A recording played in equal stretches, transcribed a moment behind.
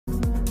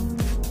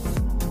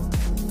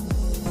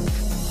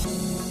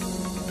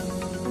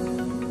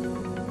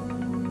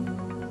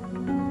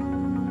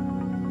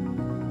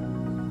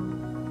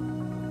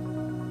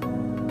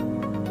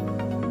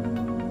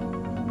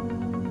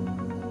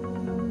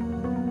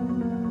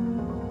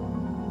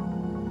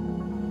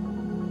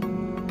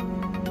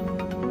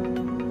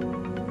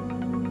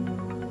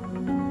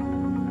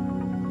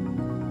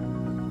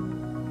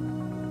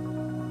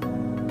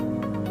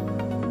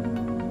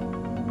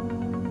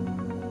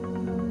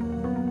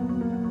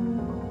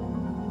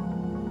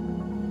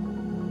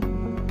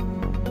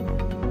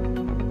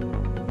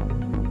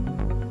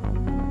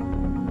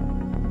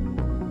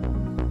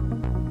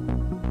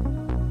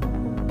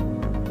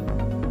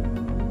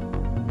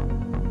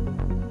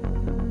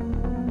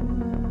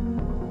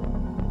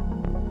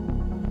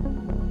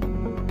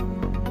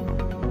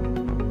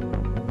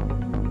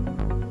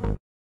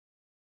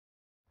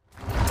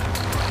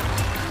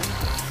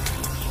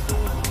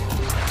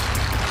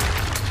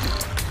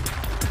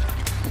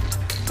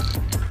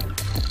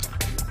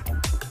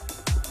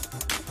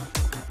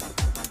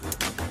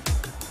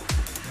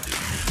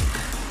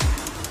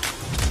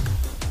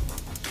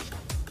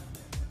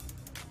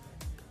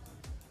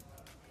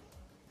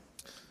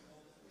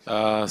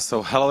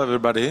So hello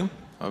everybody,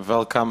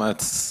 welcome on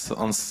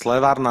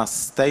Slevarna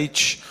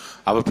stage.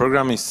 Our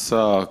program is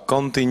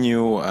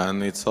continue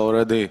and it's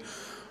already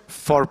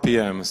 4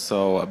 p.m.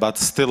 But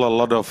still a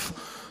lot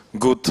of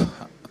good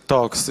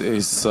talks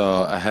is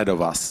ahead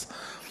of us.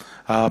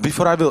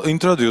 Before I will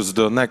introduce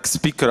the next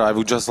speaker, I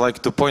would just like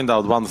to point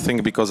out one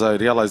thing because I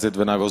realized it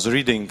when I was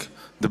reading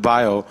the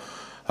bio.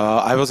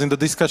 I was in the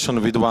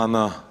discussion with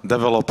one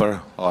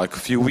developer like a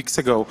few weeks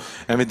ago,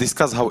 and we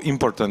discussed how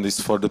important it is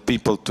for the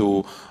people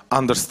to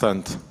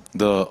understand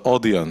the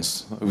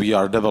audience we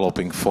are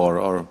developing for,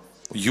 or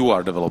you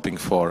are developing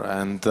for.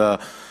 And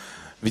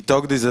we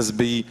talked this as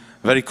being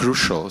very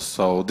crucial.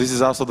 So this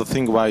is also the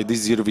thing why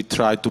this year we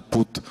try to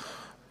put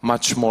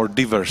much more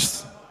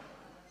diverse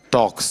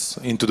talks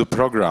into the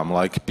program,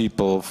 like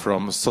people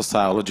from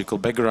sociological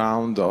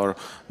background or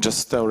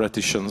just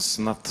theoreticians,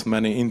 not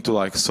many into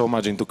like so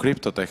much into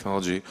crypto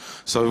technology.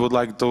 So we would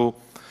like to,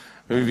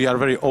 we are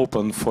very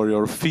open for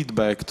your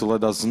feedback to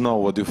let us know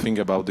what you think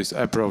about this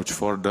approach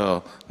for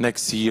the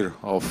next year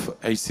of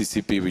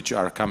HCCP which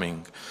are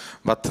coming.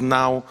 But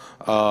now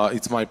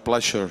it's my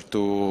pleasure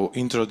to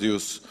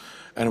introduce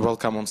and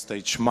welcome on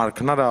stage Mark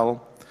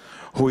Nadal,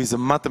 who is a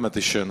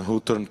mathematician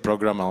who turned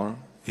programmer.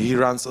 He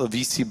runs a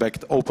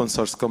VC-backed open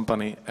source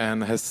company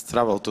and has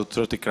traveled to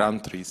 30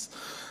 countries.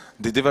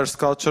 The diverse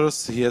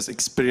cultures he has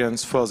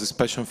experienced fuels his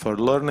passion for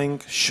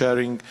learning,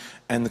 sharing,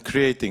 and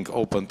creating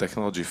open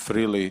technology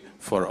freely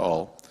for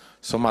all.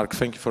 So Mark,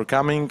 thank you for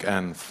coming,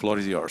 and floor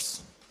is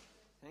yours.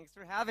 Thanks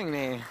for having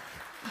me.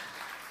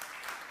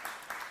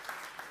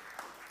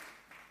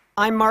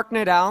 I'm Mark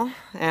Nadal,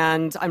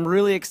 and I'm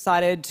really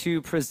excited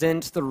to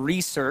present the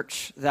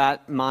research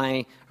that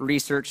my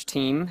research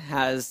team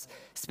has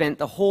spent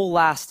the whole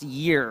last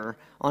year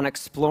on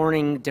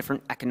exploring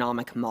different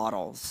economic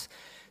models.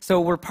 So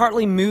we're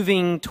partly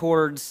moving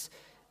towards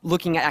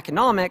looking at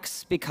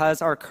economics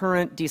because our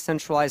current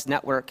decentralized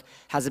network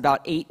has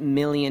about 8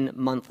 million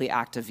monthly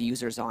active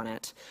users on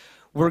it.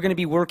 We're going to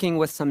be working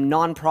with some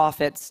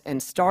nonprofits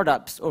and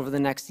startups over the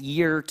next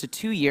year to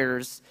 2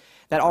 years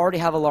that already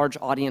have a large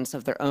audience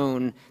of their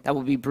own that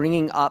will be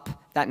bringing up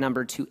that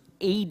number to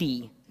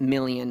 80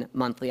 million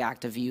monthly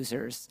active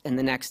users in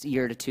the next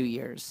year to 2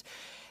 years.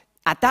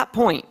 At that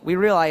point, we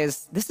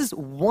realize this is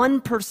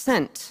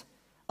 1%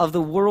 of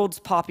the world's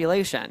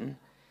population.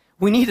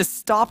 We need to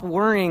stop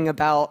worrying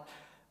about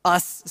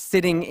us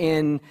sitting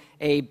in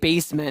a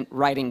basement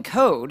writing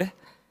code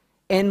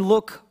and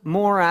look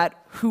more at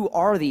who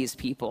are these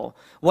people?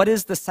 What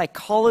is the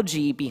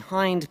psychology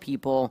behind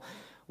people?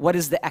 What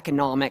is the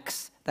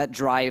economics that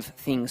drive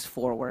things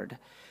forward?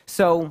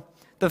 So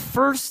the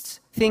first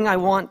thing I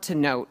want to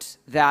note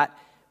that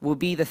will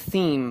be the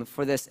theme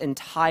for this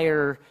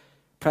entire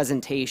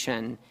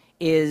presentation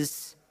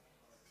is,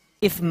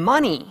 if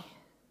money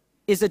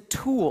is a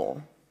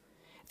tool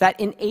that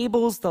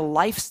enables the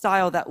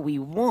lifestyle that we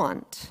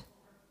want,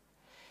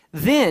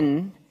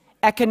 then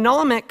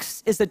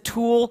economics is a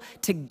tool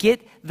to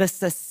get the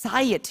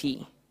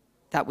society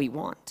that we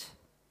want.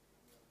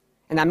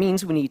 And that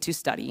means we need to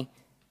study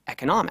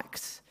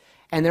economics.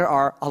 And there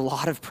are a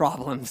lot of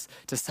problems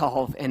to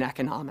solve in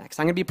economics.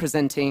 I'm going to be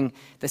presenting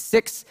the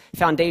 6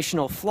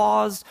 foundational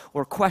flaws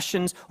or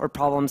questions or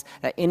problems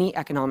that any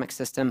economic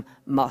system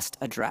must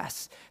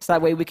address. So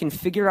that way we can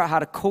figure out how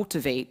to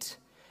cultivate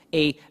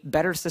a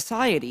better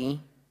society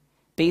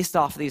based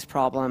off of these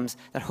problems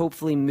that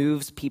hopefully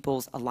moves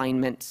people's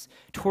alignments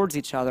towards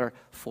each other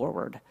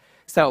forward.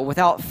 So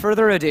without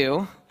further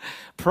ado,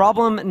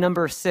 problem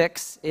number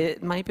 6,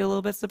 it might be a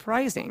little bit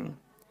surprising.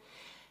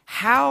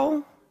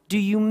 How do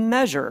you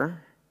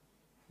measure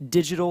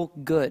digital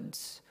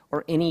goods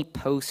or any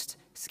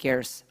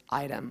post-scarce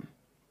item?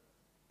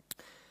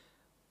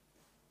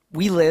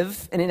 We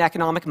live in an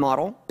economic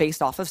model based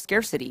off of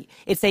scarcity.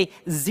 It's a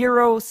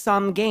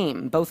zero-sum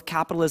game, both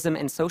capitalism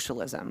and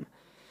socialism.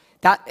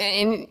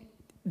 And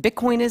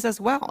Bitcoin is as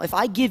well. If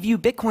I give you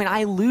Bitcoin,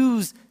 I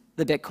lose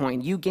the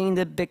Bitcoin. You gain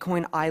the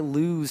Bitcoin, I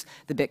lose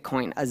the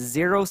Bitcoin. A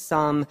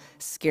zero-sum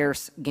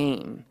scarce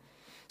game.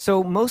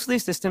 So most of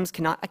these systems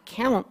cannot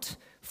account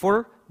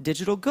for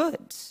digital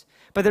goods.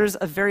 But there's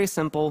a very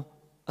simple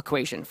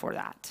equation for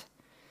that.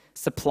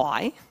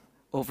 Supply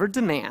over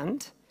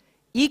demand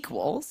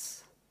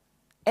equals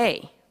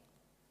A.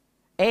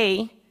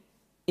 A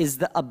is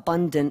the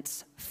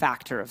abundance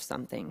factor of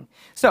something.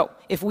 So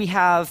if we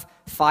have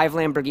 5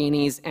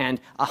 Lamborghinis and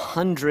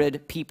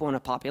 100 people in a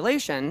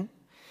population,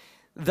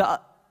 the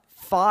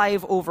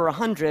 5 over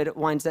 100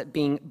 winds up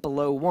being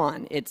below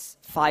 1. It's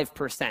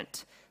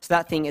 5%. So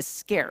that thing is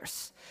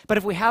scarce. But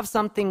if we have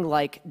something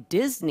like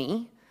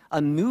Disney, a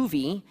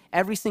movie,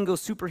 every single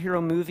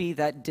superhero movie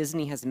that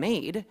Disney has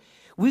made,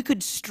 we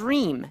could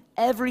stream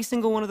every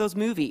single one of those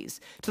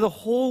movies to the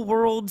whole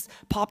world's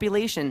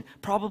population,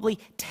 probably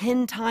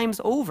 10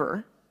 times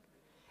over,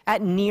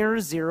 at near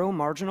zero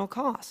marginal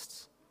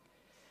costs.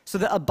 So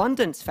the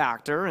abundance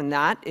factor in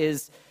that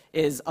is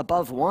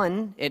above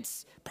 1.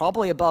 It's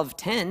probably above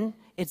 10.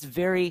 It's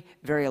very,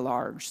 very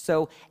large.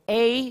 So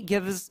A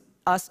gives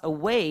us a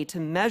way to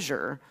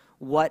measure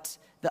what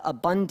the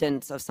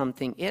abundance of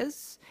something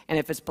is, and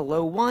if it's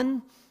below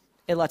 1,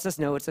 it lets us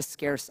know it's a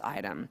scarce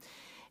item.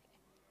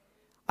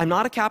 I'm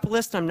not a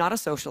capitalist, I'm not a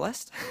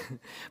socialist,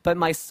 but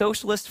my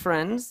socialist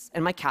friends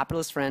and my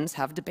capitalist friends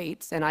have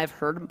debates, and I've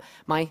heard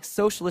my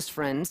socialist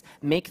friends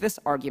make this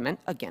argument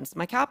against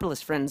my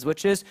capitalist friends,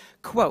 which is,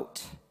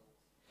 quote,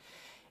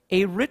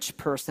 a rich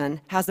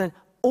person has an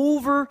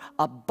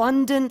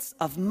overabundance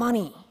of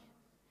money.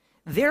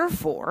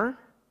 Therefore,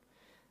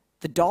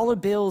 the dollar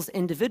bills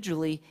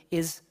individually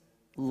is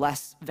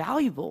less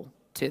valuable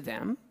to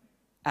them,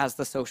 as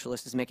the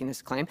socialist is making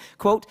this claim,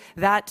 quote,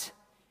 that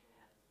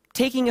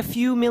taking a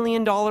few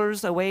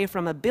 $1,000,000 away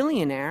from a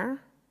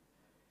billionaire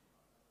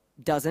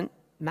doesn't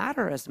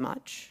matter as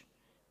much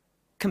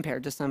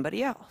compared to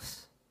somebody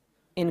else,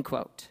 end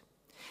quote.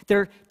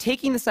 They're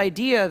taking this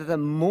idea that the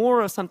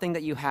more of something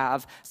that you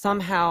have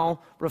somehow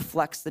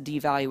reflects the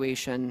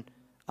devaluation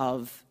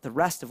of the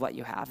rest of what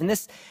you have. And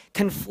this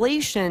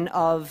conflation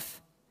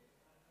of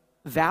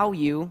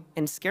value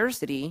and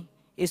scarcity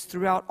is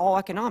throughout all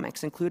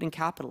economics, including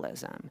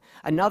capitalism.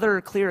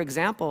 Another clear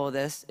example of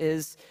this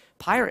is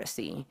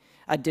piracy.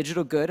 A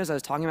digital good, as I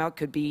was talking about,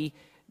 could be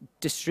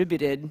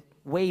distributed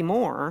way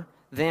more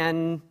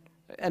than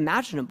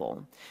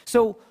imaginable.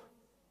 So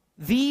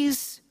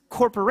these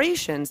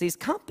corporations, these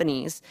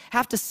companies,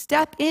 have to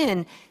step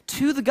in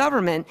to the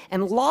government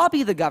and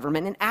lobby the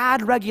government and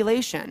add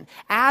regulation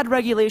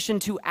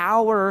to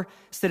our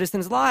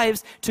citizens'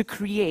 lives to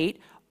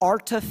create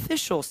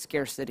artificial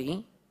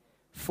scarcity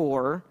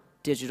for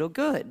digital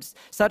goods,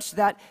 such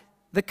that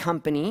the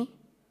company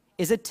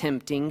is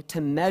attempting to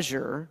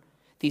measure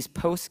these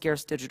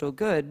post-scarce digital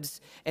goods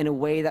in a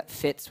way that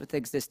fits with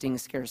existing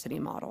scarcity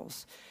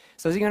models.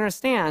 So as you can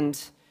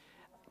understand,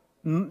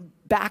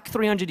 back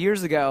 300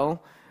 years ago,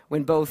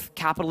 when both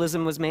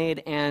capitalism was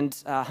made and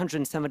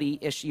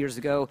 170-ish years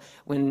ago,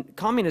 when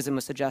communism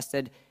was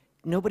suggested,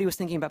 nobody was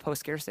thinking about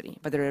post-scarcity,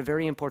 but they're a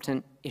very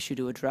important issue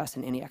to address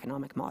in any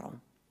economic model.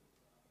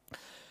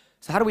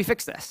 So how do we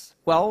fix this?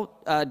 Well,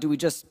 do we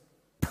just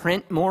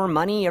print more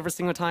money every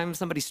single time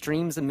somebody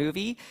streams a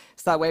movie,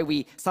 so that way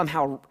we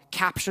somehow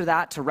capture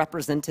that to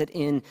represent it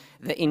in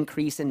the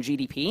increase in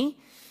GDP?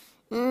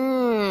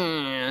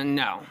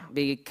 No,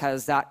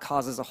 because that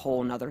causes a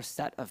whole nother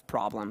set of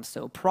problems.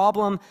 So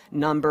problem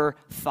number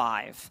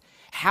 5.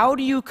 How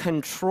do you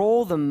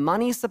control the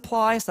money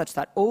supply such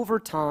that over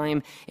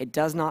time it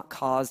does not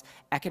cause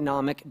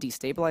economic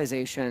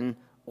destabilization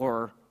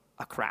or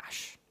a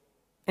crash?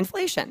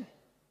 Inflation.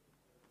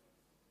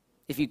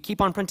 If you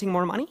keep on printing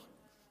more money,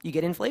 you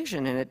get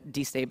inflation and it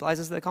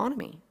destabilizes the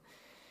economy.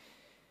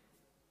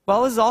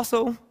 Well, this is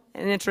also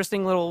an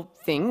interesting little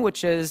thing,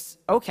 which is,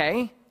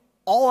 okay,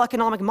 all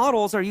economic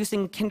models are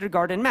using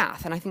kindergarten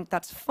math, and I think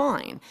that's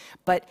fine.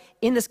 But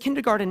in this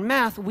kindergarten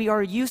math, we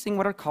are using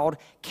what are called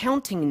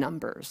counting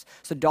numbers.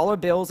 So dollar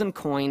bills and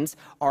coins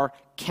are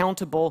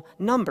countable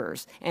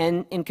numbers.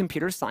 And in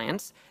computer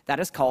science, that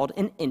is called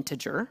an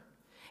integer.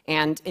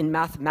 And in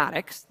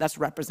mathematics, that's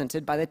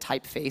represented by the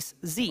typeface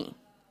Z.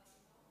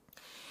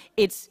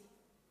 It's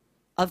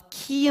of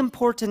key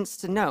importance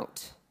to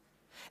note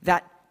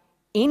that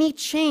any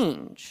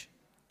change,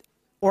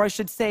 or I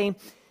should say,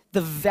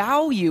 the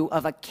value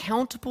of a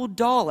countable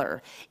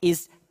dollar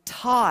is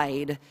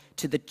tied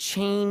to the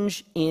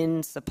change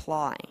in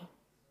supply.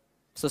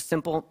 So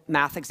simple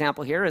math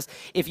example here is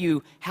if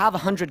you have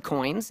 100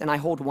 coins and I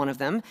hold one of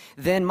them,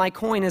 then my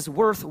coin is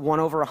worth 1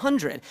 over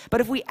 100.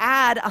 But if we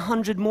add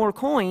 100 more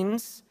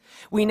coins,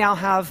 we now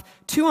have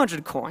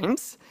 200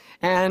 coins,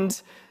 and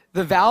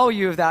the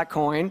value of that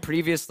coin,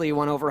 previously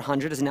 1 over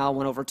 100, is now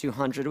 1 over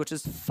 200, which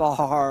is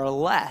far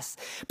less.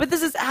 But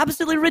this is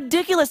absolutely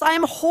ridiculous. I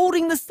am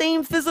holding the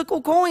same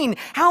physical coin.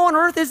 How on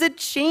earth is it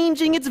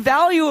changing its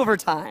value over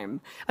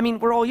time? I mean,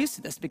 we're all used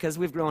to this because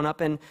we've grown up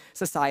in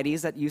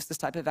societies that use this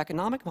type of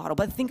economic model,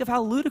 but think of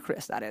how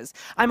ludicrous that is.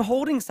 I'm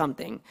holding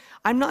something.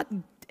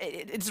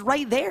 It's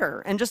right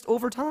there, and just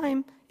over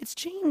time, it's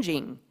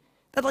changing.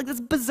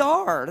 That's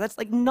bizarre. That's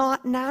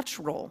not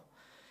natural.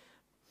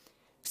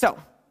 So,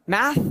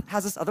 math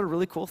has this other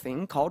really cool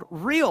thing called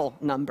real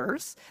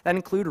numbers that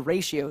include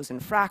ratios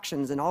and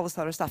fractions and all this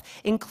other stuff,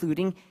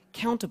 including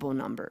countable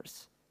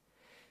numbers.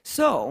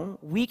 So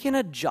we can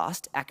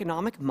adjust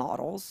economic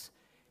models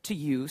to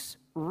use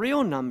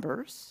real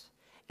numbers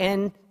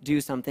and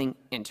do something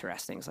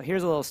interesting. So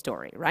here's a little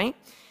story, right?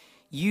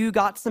 You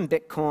got some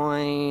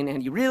Bitcoin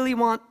and you really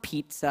want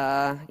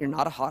pizza. You're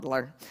not a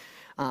hodler.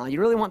 You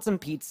really want some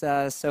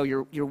pizza, so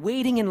you're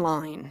waiting in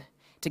line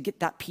to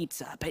get that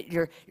pizza, but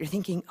you're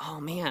thinking,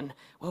 oh man,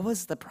 what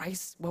was the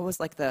price? What was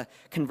the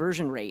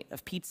conversion rate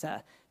of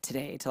pizza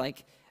today to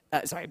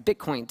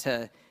Bitcoin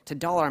to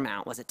dollar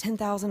amount? Was it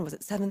 10,000? Was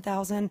it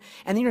 7,000?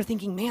 And then you're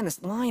thinking, man,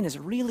 this line is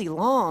really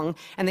long,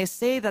 and they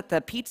say that the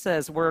pizza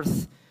is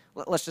worth,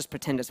 let's just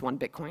pretend it's 1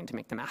 Bitcoin to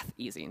make the math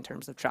easy in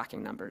terms of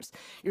tracking numbers.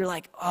 You're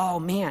like, oh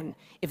man,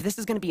 if this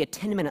is gonna be a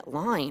 10-minute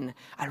line,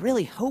 I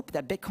really hope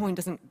that Bitcoin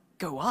doesn't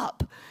go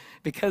up,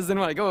 because then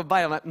when I go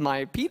buy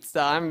my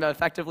pizza, I'm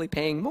effectively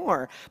paying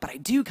more. But I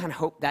do kind of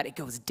hope that it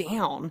goes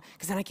down,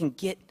 because then I can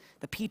get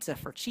the pizza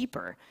for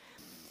cheaper.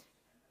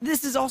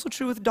 This is also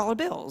true with dollar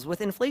bills,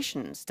 with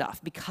inflation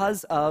stuff,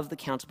 because of the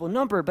countable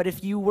number. But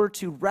if you were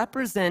to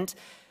represent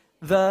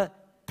the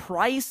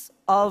price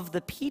of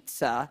the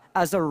pizza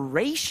as a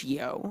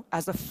ratio,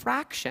 as a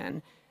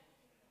fraction,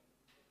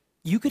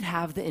 you could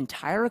have the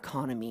entire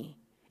economy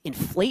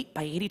inflate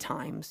by 80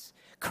 times,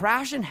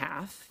 crash in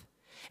half,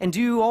 and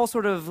do all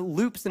sort of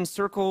loops and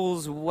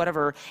circles,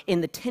 whatever,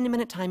 in the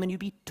 10-minute time, and you'd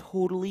be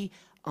totally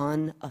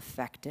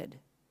unaffected.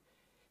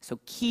 So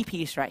key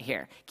piece right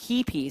here.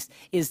 Key piece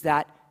is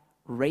that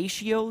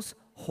ratios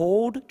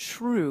hold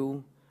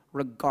true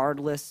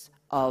regardless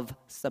of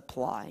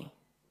supply.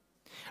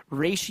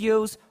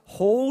 Ratios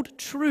hold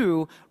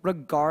true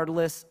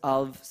regardless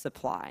of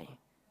supply.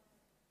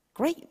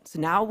 Great. So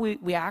now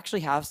we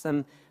actually have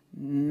some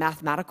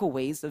mathematical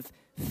ways of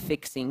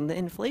fixing the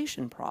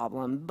inflation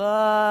problem,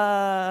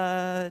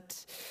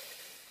 but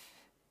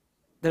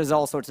there's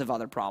all sorts of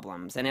other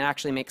problems, and it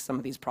actually makes some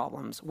of these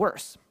problems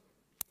worse.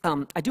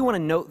 I do want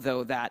to note,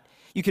 though, that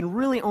you can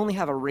really only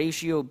have a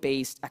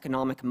ratio-based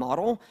economic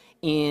model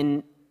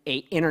in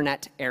an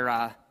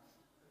internet-era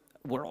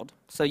world.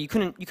 So you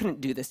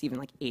couldn't do this even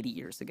like 80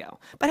 years ago.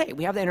 But hey,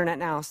 we have the internet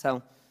now,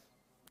 so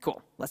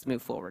cool. Let's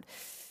move forward.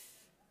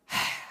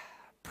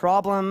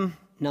 Problem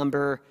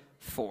number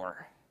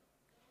 4.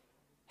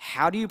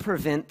 How do you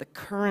prevent the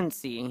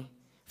currency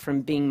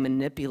from being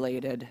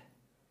manipulated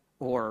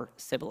or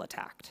Sybil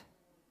attacked?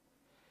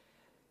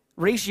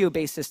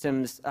 Ratio-based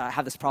systems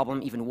have this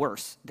problem even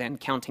worse than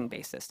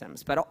counting-based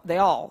systems, but they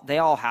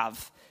all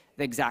have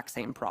the exact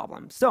same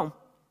problem. So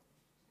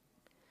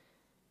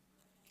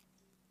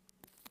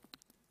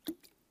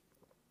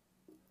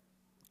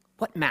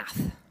what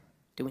math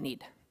do we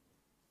need?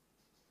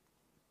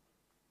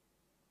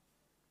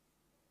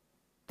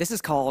 This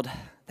is called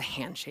the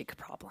handshake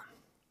problem.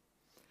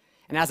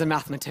 And as a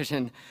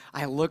mathematician,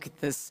 I look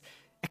at this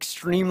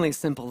extremely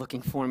simple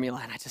looking formula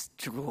and I just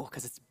drool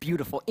because it's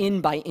beautiful.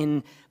 N by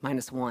n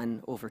minus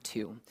 1 over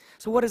 2.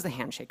 So what is the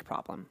handshake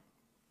problem?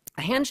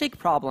 A handshake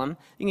problem,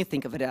 you can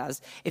think of it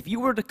as if you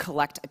were to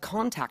collect a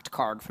contact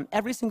card from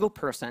every single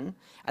person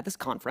at this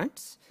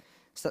conference,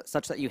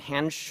 such that you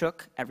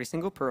handshook every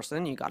single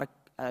person, you got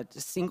a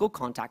single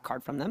contact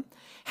card from them,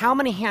 how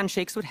many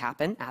handshakes would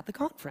happen at the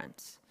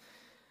conference?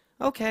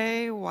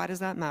 Okay, why does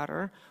that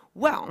matter?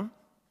 Well,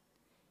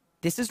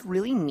 this is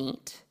really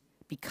neat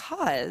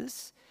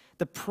because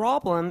the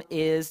problem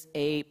is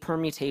a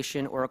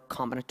permutation or a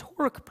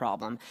combinatoric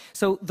problem.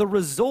 So the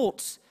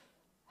results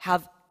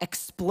have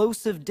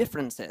explosive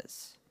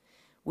differences,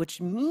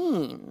 which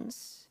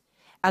means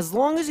as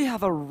long as you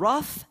have a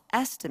rough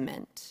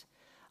estimate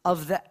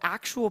of the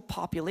actual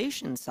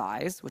population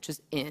size, which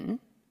is n,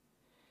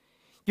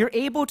 you're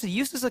able to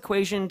use this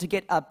equation to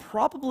get a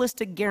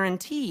probabilistic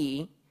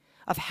guarantee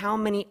of how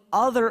many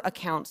other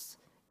accounts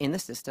in the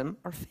system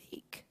are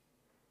fake.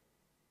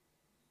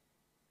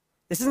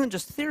 This isn't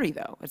just theory,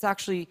 though. It's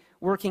actually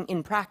working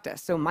in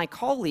practice. So my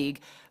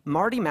colleague,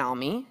 Marty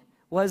Malmy,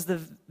 was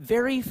the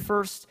very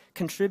first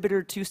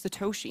contributor to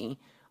Satoshi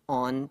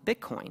on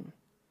Bitcoin.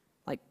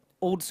 Like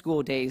old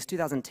school days,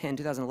 2010,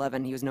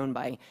 2011, he was known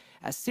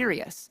as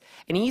Sirius.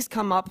 And he's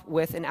come up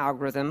with an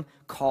algorithm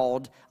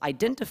called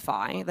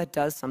Identify that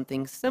does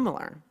something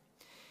similar.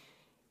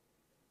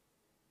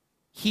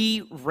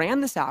 He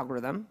ran this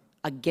algorithm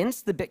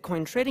against the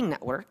Bitcoin trading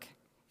network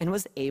and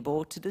was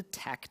able to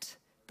detect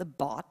the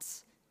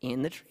bots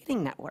in the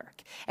trading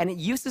network. And it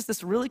uses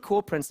this really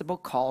cool principle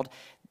called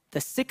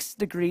the 6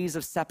 degrees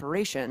of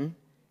separation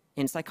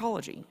in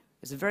psychology.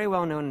 It's very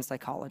well known in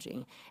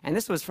psychology. And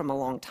this was from a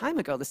long time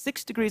ago. The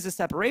 6 degrees of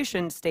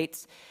separation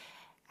states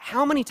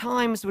how many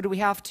times would we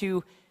have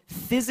to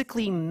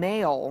physically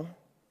mail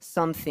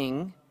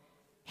something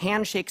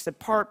handshakes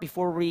apart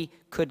before we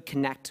could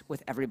connect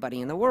with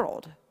everybody in the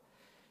world.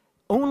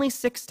 Only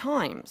 6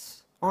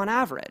 times on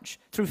average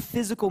through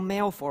physical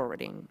mail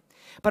forwarding.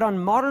 But on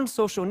modern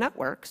social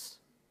networks,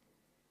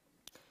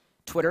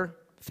 Twitter,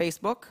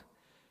 Facebook,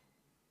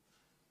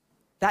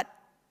 that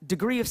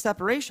degree of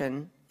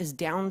separation is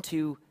down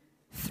to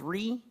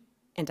 3.5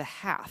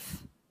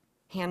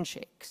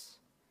 handshakes.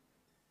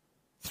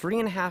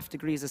 3.5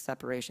 degrees of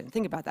separation.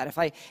 Think about that. If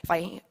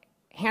I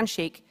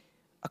handshake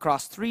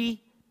across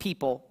 3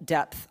 people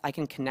depth, I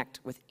can connect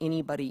with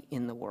anybody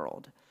in the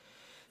world.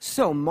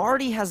 So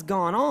Marty has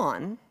gone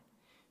on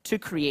to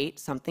create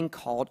something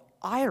called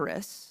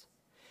Iris,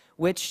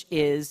 which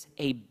is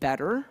a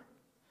better,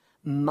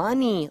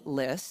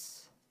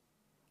 moneyless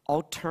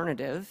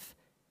alternative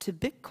to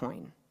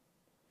Bitcoin.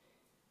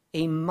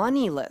 A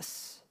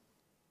moneyless,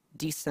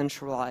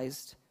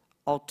 decentralized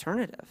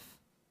alternative.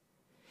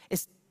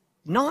 It's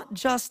not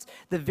just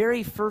the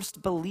very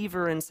first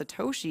believer in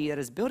Satoshi that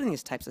is building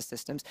these types of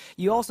systems.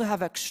 You also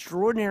have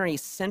extraordinary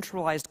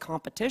centralized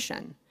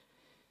competition.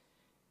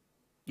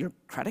 Your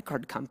credit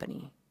card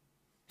company,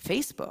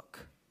 Facebook,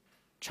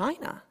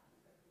 China.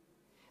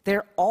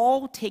 They're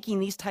all taking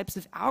these types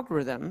of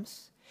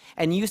algorithms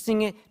and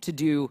using it to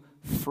do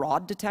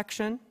fraud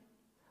detection,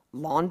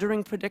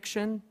 laundering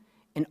prediction,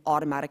 and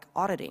automatic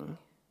auditing.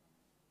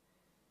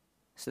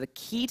 So the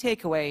key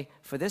takeaway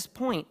for this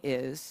point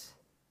is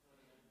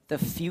the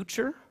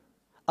future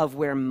of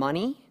where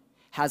money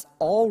has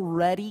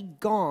already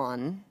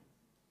gone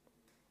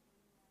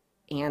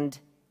and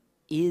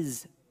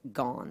is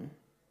gone.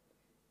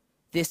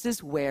 This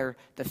is where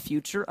the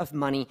future of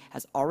money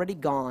has already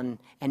gone,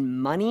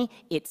 and money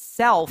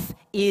itself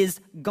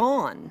is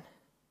gone.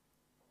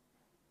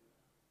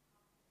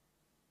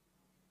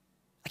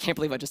 I can't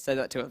believe I just said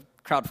that to a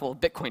crowd full of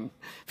Bitcoin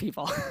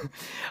people.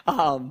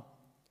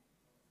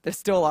 There's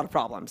still a lot of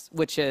problems,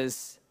 which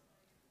is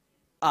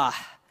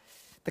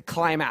the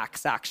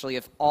climax, actually,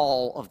 of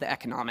all of the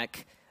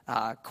economic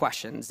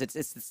questions.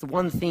 It's the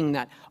one thing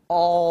that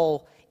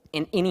all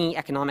in any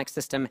economic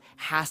system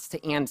has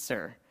to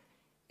answer.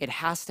 It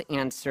has to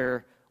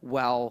answer,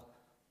 well,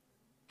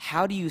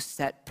 how do you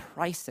set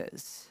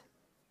prices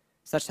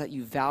such that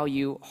you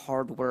value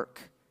hard work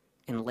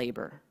and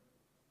labor?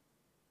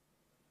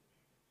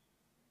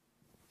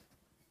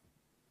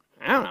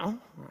 I don't know.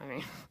 I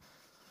mean,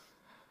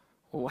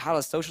 well, how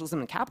does socialism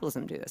and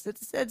capitalism do this?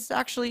 It's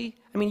actually,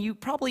 I mean, you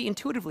probably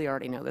intuitively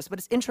already know this, but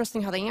it's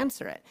interesting how they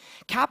answer it.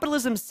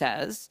 Capitalism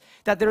says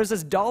that there is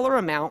this dollar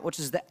amount, which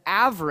is the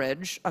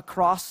average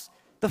across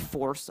the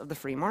force of the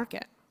free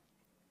market.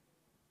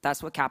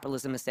 That's what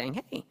capitalism is saying.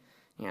 Hey,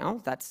 you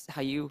know, that's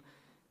how you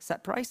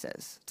set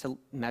prices, to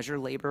measure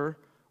labor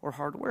or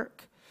hard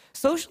work.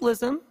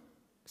 Socialism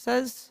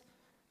says,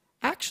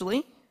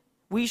 actually,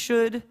 we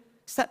should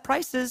set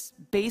prices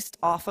based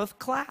off of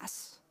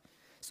class.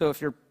 So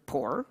if you're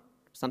poor,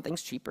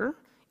 something's cheaper.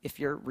 If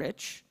you're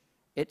rich,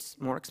 it's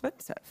more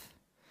expensive.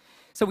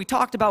 So we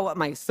talked about what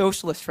my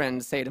socialist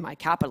friends say to my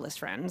capitalist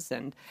friends,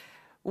 and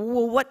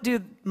well, what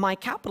do my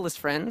capitalist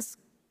friends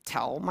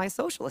tell my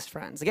socialist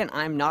friends? Again,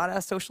 I'm not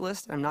a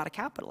socialist, I'm not a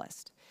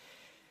capitalist.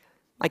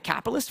 My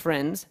capitalist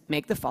friends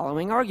make the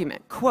following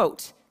argument,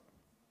 quote,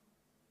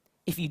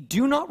 if you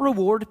do not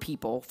reward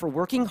people for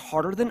working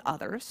harder than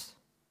others,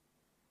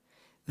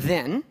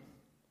 then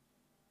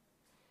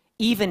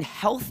even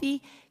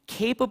healthy,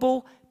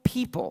 capable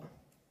people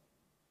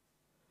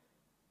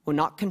will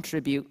not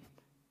contribute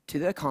to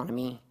the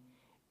economy,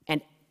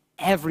 and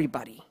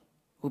everybody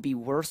will be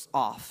worse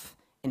off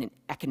in an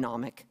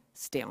economic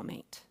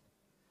stalemate.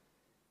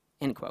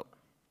 End quote.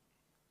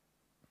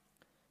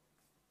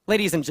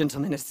 Ladies and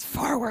gentlemen, it's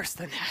far worse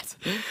than that.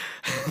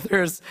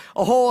 There's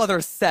a whole other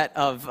set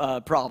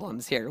of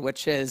problems here,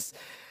 which is,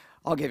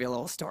 I'll give you a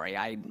little story.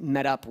 I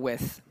met up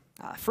with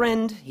a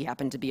friend. He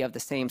happened to be of the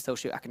same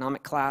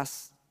socioeconomic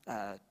class.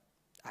 I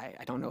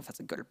don't know if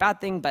that's a good or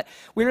bad thing, but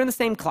we were in the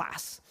same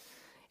class.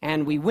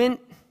 And we went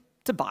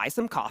to buy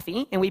some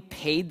coffee, and we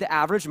paid the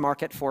average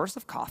market force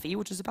of coffee,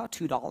 which is about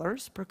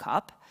 $2 per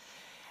cup.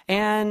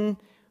 And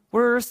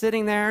we're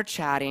sitting there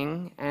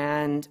chatting,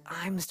 and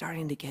I'm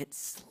starting to get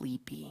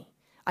sleepy.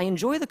 I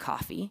enjoy the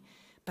coffee,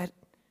 but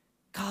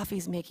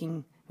coffee's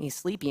making me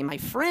sleepy. And my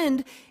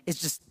friend is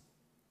just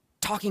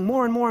talking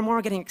more and more and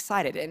more, getting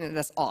excited. And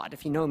that's odd.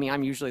 If you know me,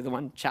 I'm usually the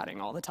one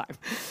chatting all the time.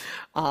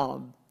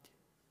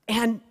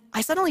 And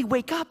I suddenly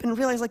wake up and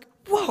realize, like,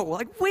 whoa,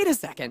 like, wait a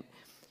second.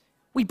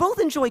 We both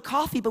enjoy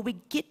coffee, but we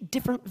get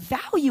different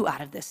value out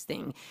of this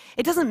thing.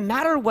 It doesn't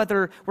matter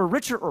whether we're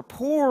richer or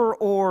poor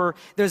or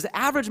there's the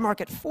average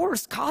market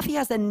force. Coffee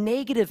has a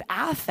negative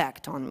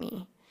affect on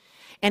me,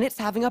 and it's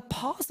having a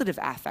positive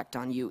affect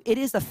on you. It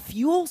is a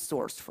fuel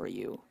source for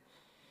you.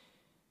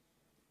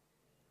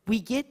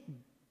 We get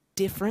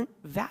different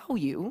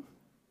value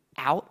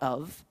out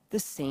of the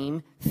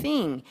same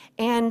thing.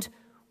 And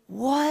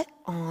what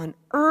on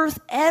earth?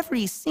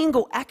 Every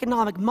single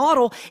economic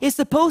model is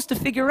supposed to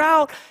figure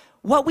out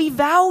what we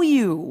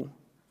value.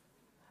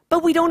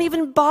 But we don't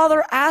even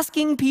bother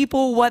asking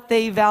people what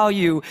they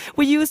value.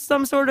 We use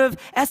some sort of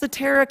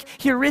esoteric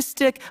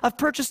heuristic of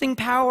purchasing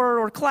power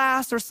or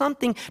class or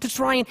something to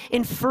try and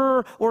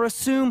infer or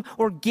assume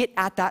or get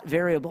at that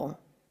variable.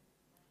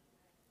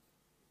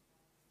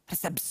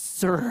 That's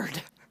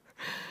absurd.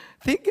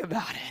 Think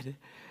about it.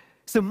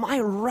 So my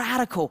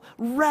radical,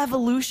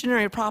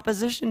 revolutionary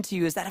proposition to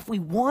you is that if we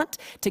want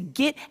to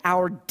get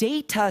our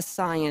data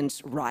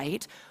science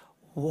right,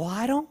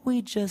 why don't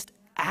we just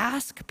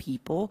ask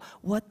people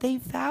what they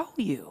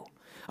value?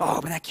 Oh,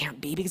 but that can't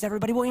be because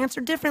everybody will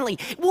answer differently.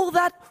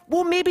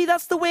 Well, maybe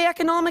that's the way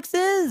economics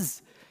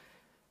is.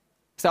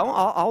 So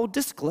I'll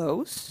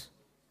disclose,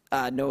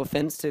 no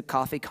offense to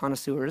coffee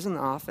connoisseurs in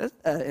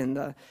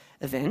the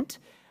event,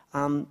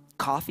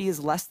 coffee is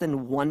less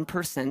than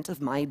 1%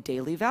 of my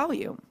daily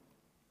value.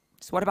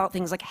 So what about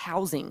things like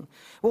housing?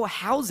 Well,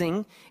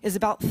 housing is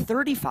about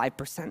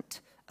 35%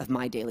 of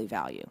my daily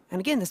value. And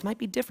again, this might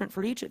be different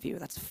for each of you.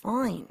 That's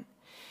fine.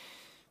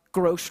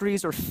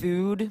 Groceries or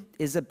food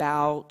is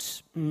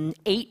about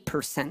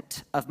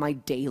 8% of my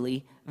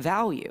daily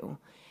value.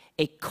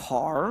 A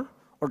car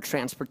or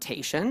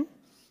transportation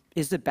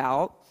is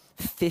about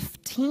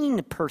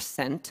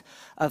 15%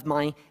 of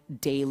my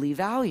daily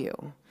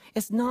value.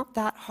 It's not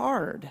that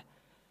hard.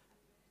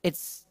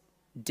 It's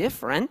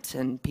different,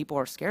 and people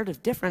are scared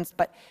of difference,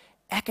 but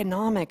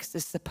economics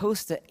is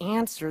supposed to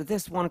answer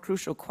this one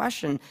crucial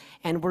question,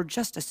 and we're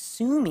just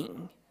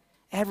assuming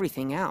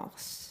everything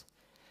else.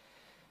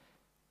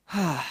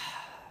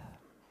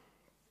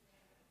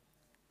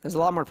 There's a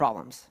lot more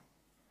problems.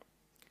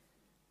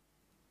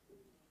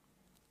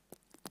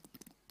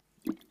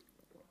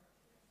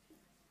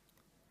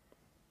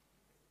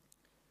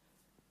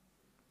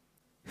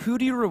 Who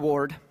do you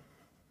reward,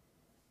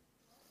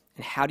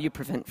 and how do you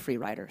prevent free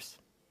riders?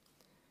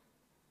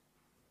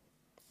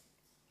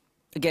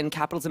 Again,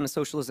 capitalism and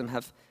socialism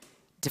have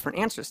different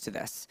answers to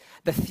this.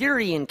 The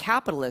theory in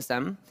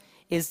capitalism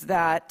is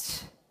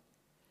that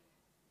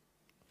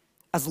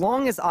as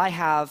long as I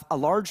have a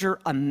larger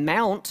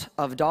amount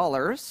of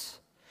dollars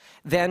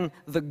than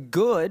the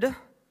good,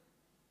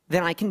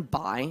 then I can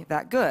buy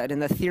that good.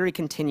 And the theory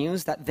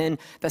continues that then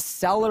the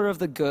seller of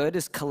the good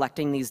is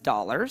collecting these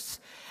dollars,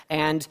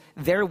 and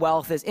their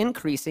wealth is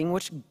increasing,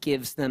 which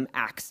gives them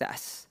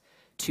access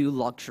to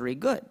luxury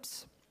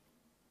goods.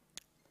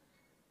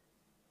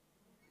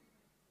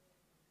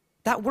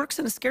 That works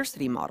in a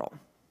scarcity model.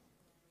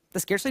 The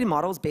scarcity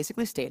model is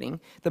basically stating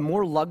the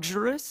more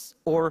luxurious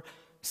or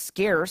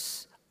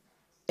scarce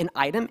an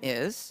item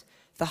is,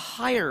 the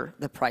higher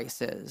the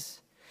price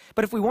is.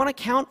 But if we want to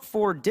count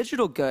for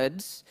digital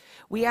goods,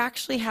 we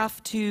actually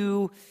have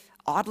to,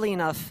 oddly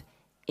enough,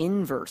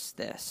 inverse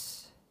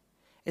this.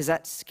 Is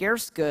that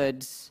scarce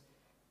goods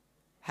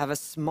have a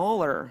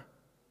smaller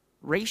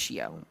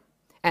ratio.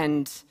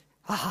 And,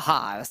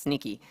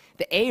 sneaky.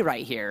 The A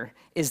right here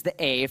is the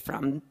A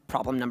from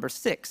problem number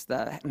 6,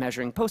 the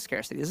measuring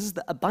post-scarcity. This is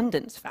the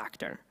abundance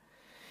factor.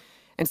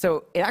 And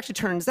so it actually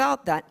turns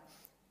out that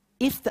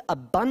if the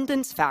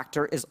abundance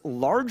factor is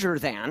larger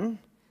than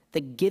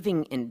the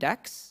giving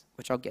index,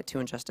 which I'll get to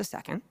in just a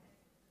second,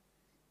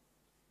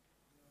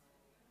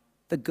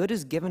 the good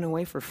is given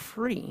away for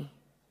free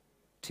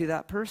to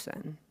that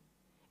person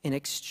in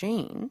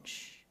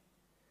exchange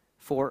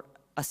for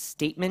a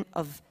statement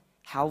of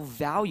how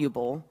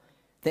valuable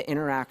the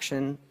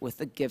interaction with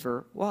the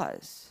giver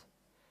was.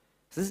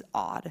 This is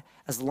odd.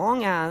 As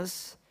long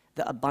as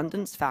the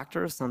abundance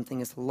factor of something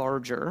is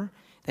larger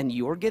than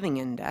your giving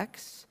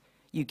index,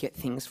 you get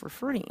things for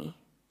free,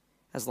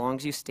 as long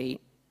as you state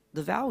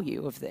the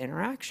value of the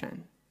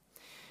interaction.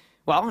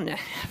 Well,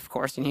 of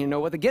course, you need to know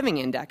what the giving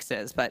index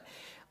is, but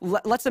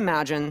let's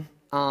imagine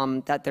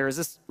that there is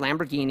this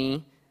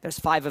Lamborghini, there's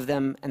 5 of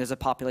them, and there's a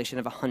population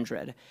of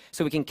 100.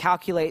 So we can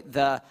calculate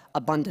the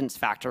abundance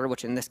factor,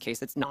 which in this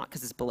case it's not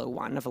because it's below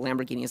 1, of a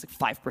Lamborghini is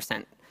like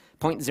 5%,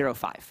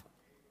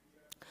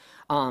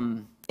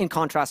 0.05. In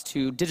contrast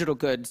to digital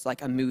goods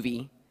like a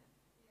movie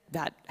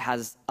that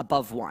has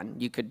above 1.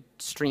 You could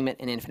stream it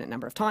an infinite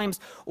number of times.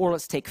 Or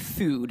let's take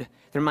food.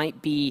 There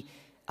might be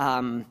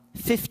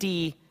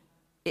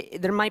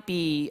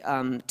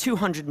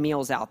 200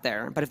 meals out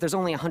there, but if there's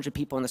only 100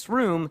 people in this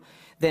room,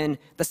 then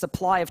the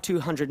supply of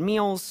 200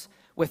 meals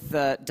with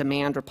the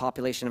demand or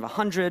population of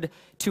 100,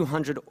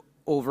 200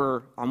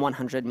 over on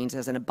 100 means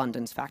there's an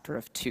abundance factor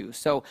of 2.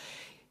 So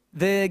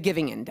the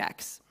giving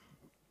index.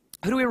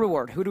 Who do we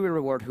reward? Who do we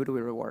reward? Who do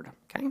we reward?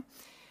 Okay.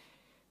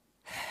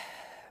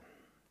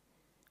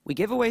 We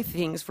give away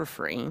things for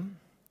free.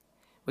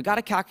 We got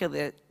to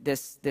calculate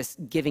this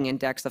giving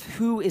index of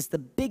who is the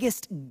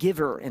biggest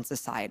giver in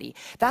society.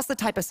 That's the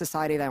type of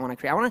society that I want to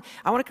create.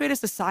 I want to create a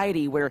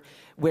society where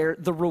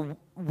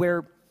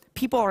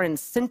people are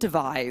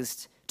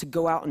incentivized to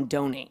go out and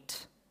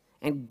donate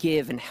and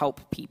give and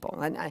help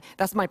people. And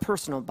that's my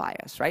personal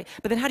bias, right?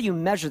 But then how do you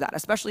measure that?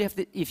 Especially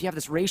if you have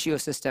this ratio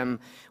system,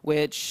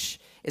 which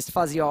is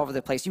fuzzy all over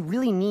the place. You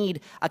really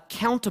need a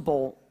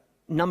countable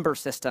number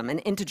system, an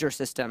integer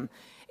system,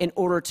 in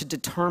order to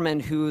determine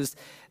who's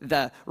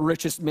the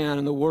richest man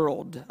in the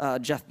world,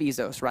 Jeff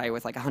Bezos, right,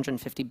 with like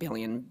 150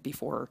 billion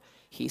before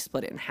he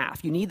split it in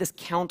half. You need this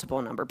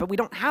countable number, but we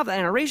don't have that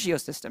in a ratio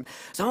system.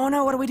 So, oh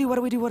no, what do we do? What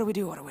do we do? What do we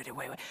do? What do we do?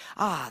 Wait.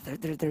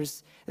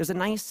 There's a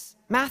nice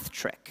math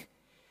trick,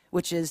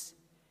 which is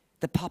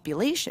the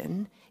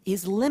population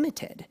is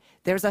limited.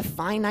 There's a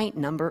finite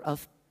number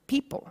of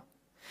people.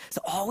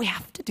 So all we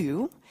have to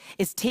do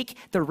is take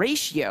the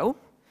ratio,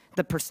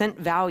 the percent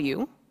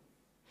value,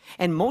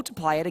 and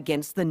multiply it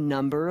against the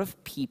number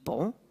of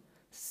people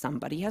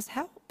somebody has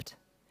helped.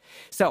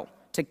 So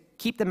to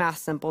keep the math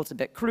simple, it's a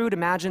bit crude.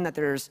 Imagine that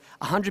there's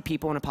 100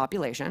 people in a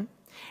population,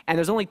 and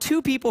there's only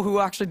 2 people who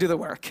actually do the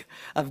work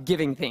of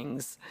giving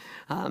things,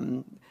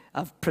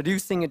 of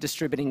producing and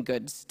distributing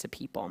goods to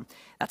people.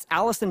 That's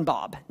Alice and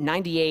Bob.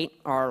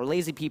 98 are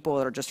lazy people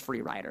that are just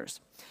free riders.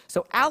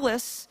 So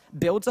Alice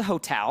builds a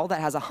hotel that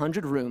has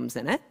 100 rooms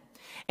in it,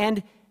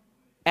 and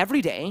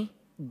every day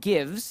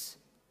gives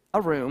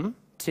a room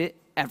to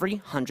every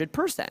 100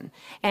 person.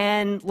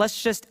 And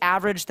let's just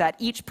average that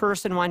each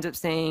person winds up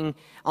saying,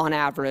 on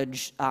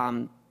average,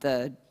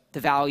 the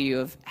value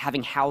of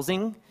having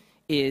housing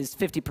is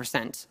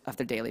 50% of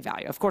their daily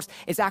value. Of course,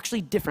 it's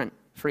actually different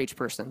for each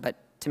person, but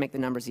to make the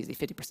numbers easy,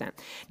 50%.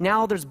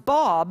 Now there's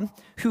Bob,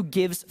 who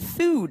gives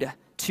food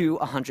to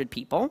 100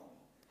 people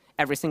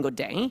every single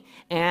day,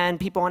 and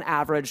people on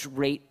average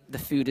rate the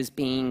food as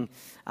being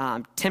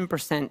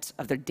 10%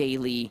 of their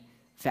daily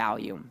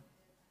value.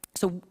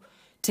 So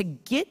to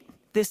get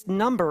this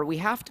number, we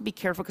have to be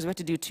careful because we have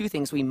to do two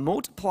things. We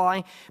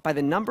multiply by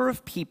the number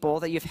of people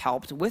that you've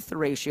helped with the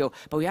ratio,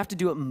 but we have to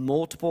do it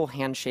multiple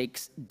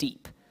handshakes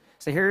deep.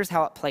 So here's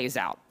how it plays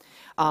out.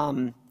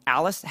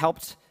 Alice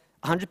helped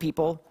 100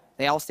 people.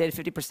 They all stayed at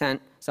 50%,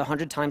 so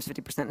 100 times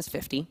 50% is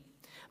 50.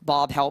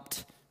 Bob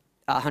helped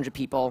 100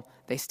 people.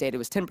 They stayed, it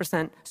was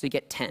 10%, so you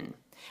get 10.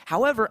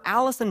 However,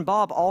 Alice and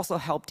Bob also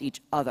helped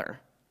each other.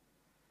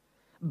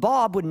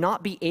 Bob would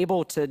not be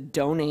able to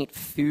donate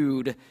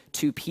food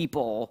to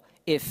people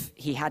if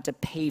he had to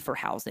pay for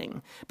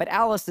housing. But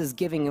Alice is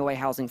giving away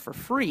housing for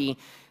free,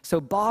 so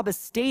Bob is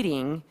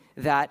stating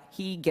that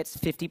he gets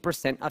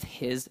 50% of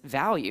his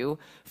value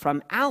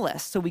from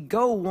Alice. So we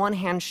go one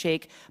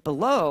handshake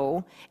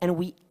below, and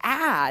we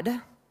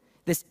add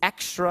this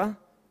extra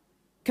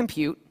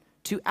compute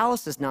to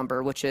Alice's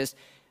number, which is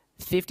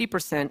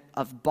 50%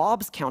 of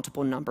Bob's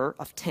countable number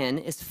of 10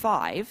 is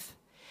 5.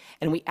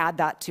 And we add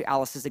that to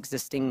Alice's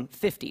existing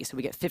 50. So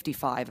we get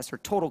 55 as her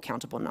total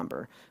countable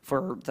number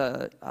for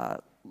the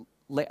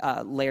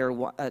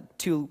layer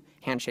 2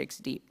 handshakes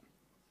deep.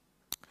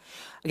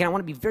 Again, I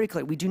want to be very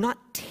clear. We do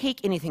not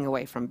take anything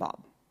away from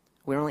Bob.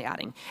 We're only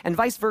adding. And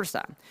vice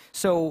versa.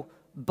 So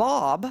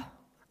Bob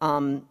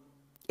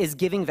is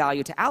giving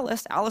value to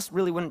Alice. Alice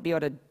really wouldn't be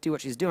able to do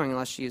what she's doing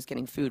unless she is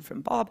getting food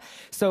from Bob.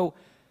 So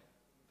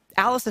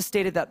Alice has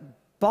stated that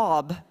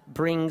Bob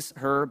brings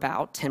her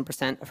about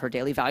 10% of her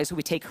daily value. So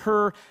we take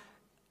her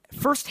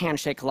first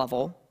handshake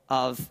level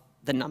of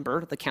the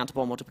number, the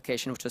countable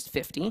multiplication, which was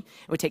 50, and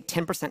we take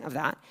 10% of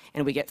that,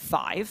 and we get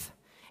 5.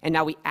 And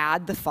now we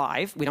add the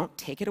 5. We don't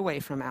take it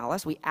away from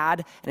Alice. We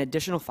add an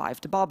additional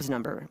 5 to Bob's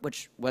number,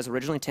 which was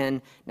originally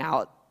 10.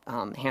 Now,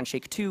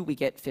 handshake 2, we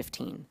get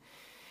 15.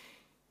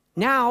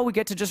 Now we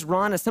get to just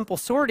run a simple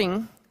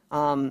sorting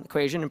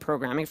equation in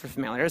programming for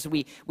familiars.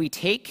 We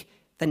take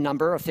the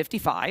number of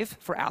 55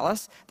 for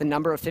Alice, the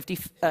number of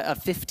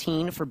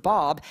 15 for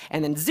Bob,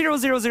 and then 0,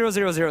 0, 0,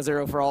 0, 0,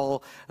 0 for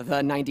all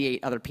the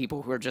 98 other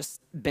people who are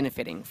just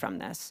benefiting from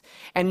this.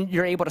 And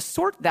you're able to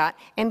sort that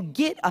and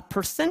get a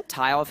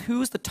percentile of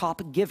who's the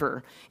top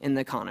giver in the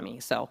economy.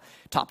 So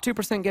top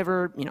 2%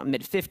 giver,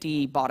 mid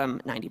 50,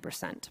 bottom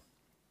 90%.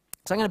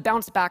 So I'm going to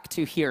bounce back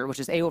to here, which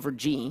is A over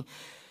G.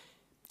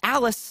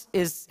 Alice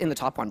is in the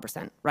top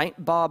 1%, right?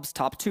 Bob's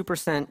top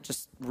 2%,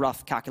 just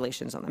rough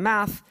calculations on the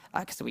math,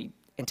 because we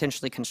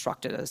intentionally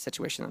constructed a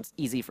situation that's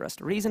easy for us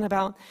to reason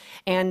about.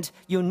 And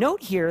you'll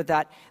note here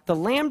that the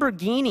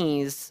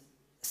Lamborghini's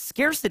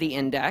scarcity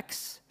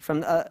index from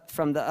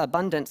the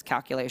abundance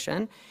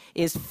calculation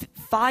is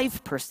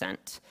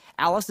 5%.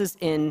 Alice is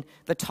in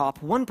the top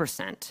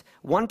 1%.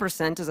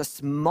 1% is a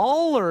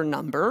smaller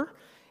number.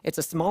 It's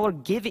a smaller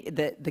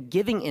the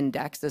giving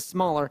index is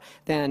smaller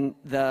than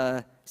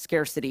the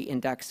scarcity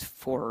index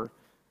for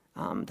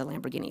the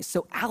Lamborghini.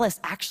 So Alice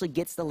actually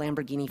gets the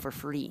Lamborghini for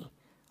free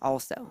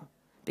also,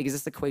 because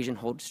this equation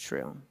holds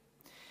true.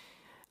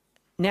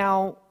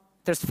 Now,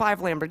 there's 5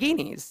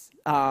 Lamborghinis.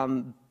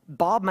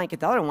 Bob might get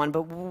the other one,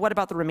 but what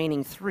about the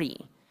remaining 3?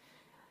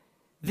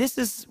 This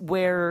is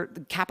where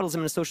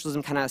capitalism and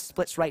socialism kind of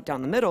splits right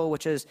down the middle,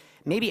 which is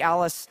maybe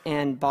Alice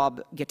and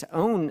Bob get to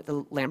own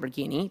the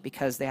Lamborghini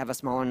because they have a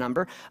smaller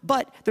number,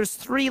 but there's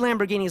 3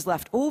 Lamborghinis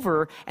left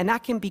over, and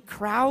that can be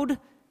crowd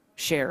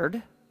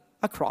shared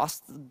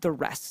across the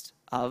rest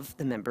of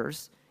the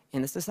members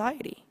in the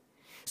society.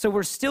 So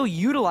we're still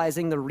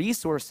utilizing the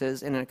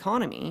resources in an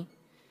economy,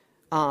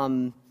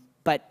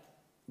 but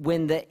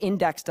when the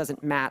index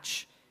doesn't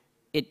match,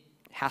 it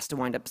has to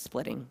wind up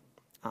splitting.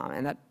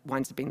 And that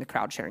winds up being the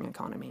crowd-sharing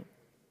economy.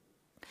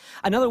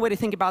 Another way to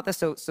think about this,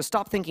 so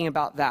stop thinking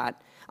about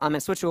that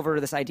and switch over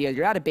to this idea.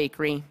 You're at a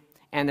bakery,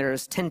 and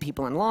there's 10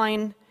 people in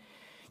line.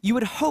 You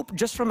would hope,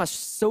 just from a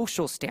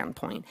social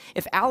standpoint,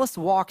 if Alice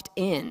walked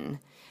in,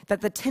 that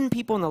the 10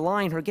 people in the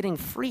line who are getting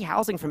free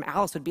housing from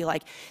Alice would be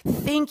like,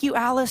 thank you,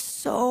 Alice,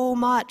 so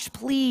much.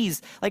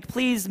 Please,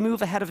 please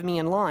move ahead of me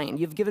in line.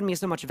 You've given me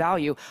so much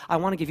value. I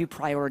want to give you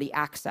priority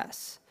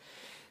access.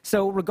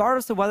 So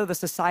regardless of whether the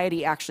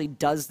society actually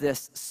does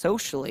this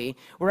socially,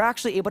 we're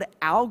actually able to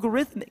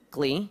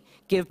algorithmically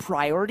give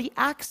priority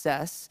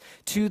access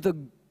to the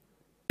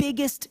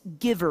biggest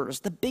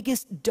givers, the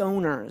biggest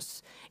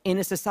donors in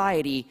a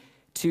society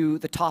to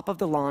the top of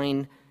the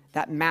line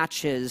that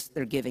matches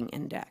their giving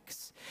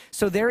index.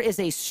 So there is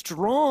a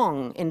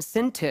strong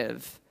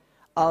incentive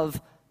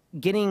of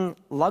getting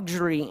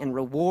luxury and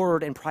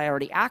reward and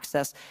priority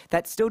access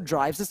that still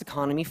drives this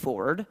economy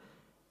forward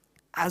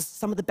as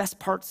some of the best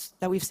parts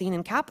that we've seen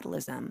in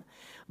capitalism.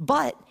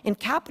 But in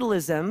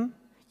capitalism,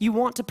 you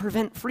want to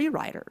prevent free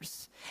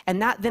riders. And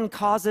that then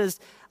causes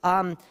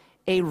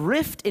a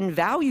rift in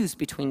values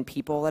between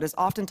people that is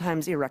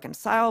oftentimes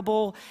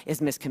irreconcilable,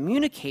 is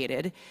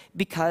miscommunicated,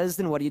 because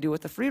then what do you do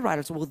with the free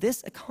riders? Well,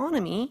 this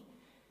economy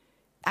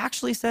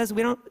actually says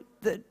we're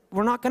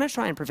not going to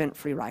try and prevent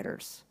free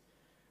riders.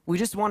 We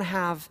just want to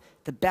have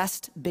the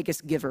best,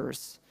 biggest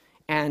givers.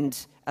 And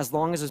as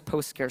long as there's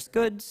post-scarce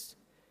goods,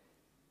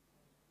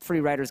 free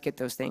riders get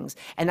those things.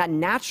 And that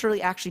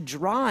naturally actually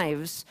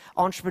drives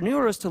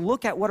entrepreneurs to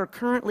look at what are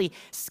currently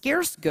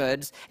scarce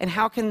goods and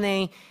how can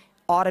they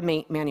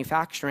automate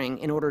manufacturing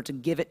in order to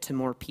give it to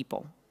more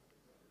people.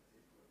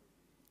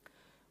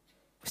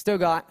 We still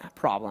got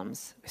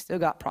problems. We still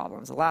got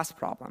problems. The last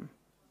problem.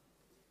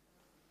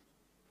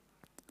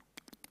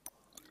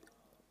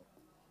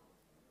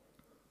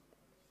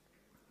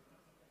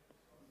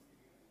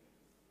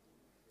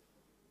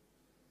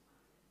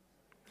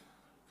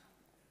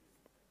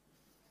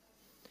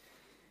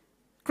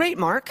 Great,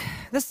 Mark.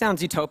 This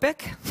sounds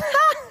utopic.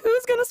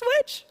 Who's going to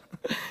switch?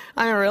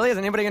 I mean, really? Is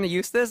anybody going to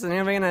use this? Is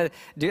anybody going to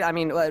do? I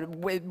mean,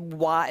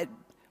 why?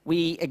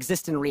 We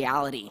exist in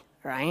reality,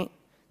 right?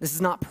 This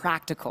is not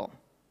practical.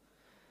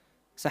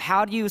 So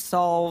how do you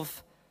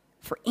solve,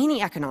 for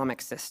any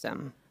economic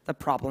system, the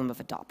problem of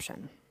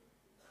adoption?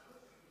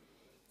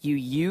 You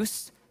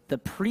use the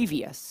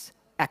previous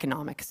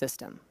economic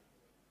system.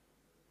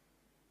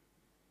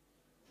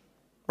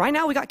 Right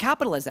now, we got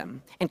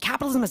capitalism. And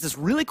capitalism has this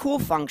really cool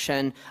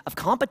function of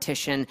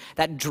competition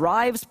that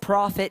drives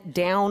profit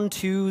down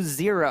to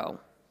zero.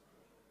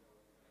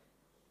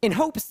 In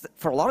hopes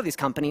for a lot of these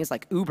companies,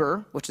 like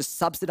Uber, which is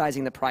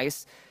subsidizing the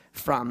price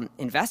from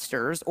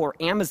investors, or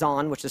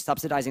Amazon, which is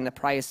subsidizing the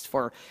price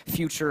for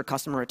future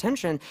customer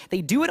retention,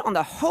 they do it on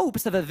the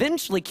hopes of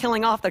eventually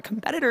killing off their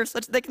competitors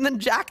such that they can then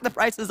jack the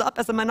prices up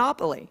as a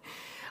monopoly.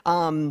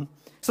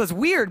 So it's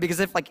weird because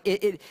if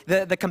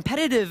the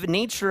competitive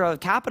nature of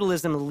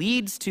capitalism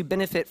leads to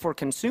benefit for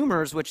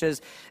consumers, which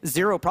is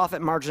zero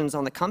profit margins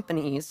on the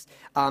companies,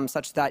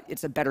 such that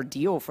it's a better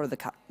deal for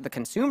the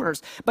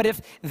consumers. But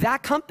if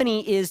that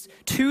company is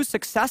too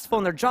successful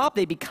in their job,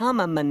 they become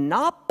a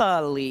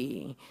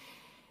monopoly.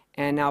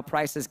 And now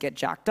prices get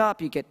jacked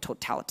up, you get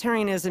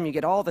totalitarianism, you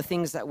get all the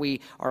things that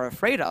we are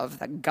afraid of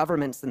that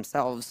governments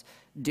themselves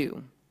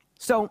do.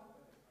 So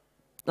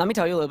let me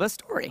tell you a little bit of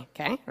story,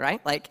 okay,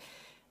 right? Like,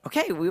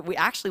 okay, we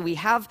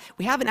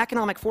have an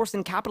economic force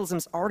in capitalism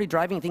that's already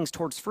driving things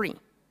towards free.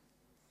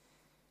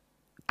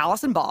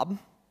 Alice and Bob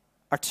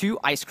are two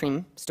ice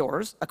cream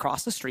stores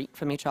across the street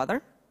from each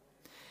other.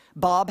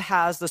 Bob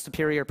has the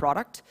superior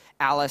product.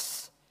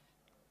 Alice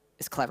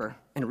is clever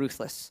and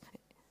ruthless.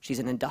 She's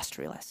an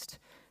industrialist.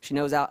 She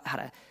knows how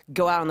to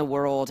go out in the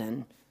world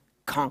and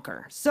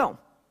conquer. So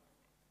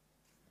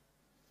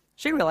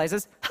she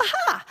realizes,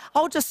 ha-ha,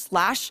 I'll just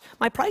slash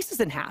my prices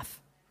in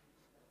half.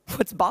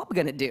 What's Bob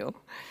gonna do?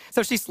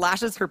 So she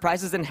slashes her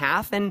prices in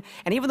half, and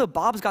even though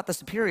Bob's got the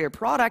superior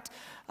product,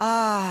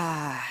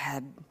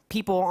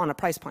 people on a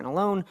price point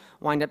alone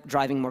wind up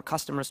driving more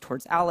customers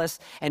towards Alice,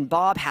 and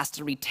Bob has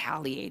to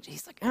retaliate.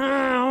 He's like,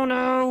 oh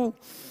no.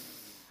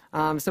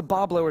 So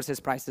Bob lowers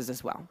his prices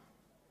as well.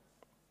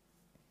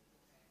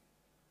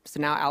 So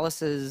now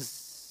Alice is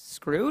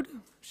screwed?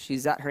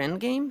 She's at her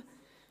end game?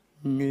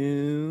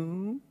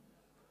 No.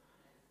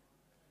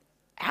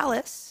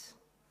 Alice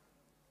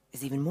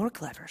is even more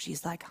clever.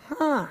 She's like,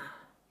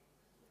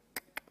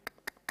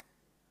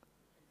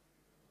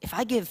 if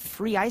I give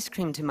free ice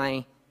cream to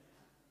my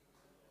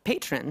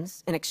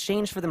patrons in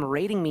exchange for them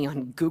rating me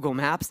on Google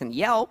Maps and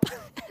Yelp,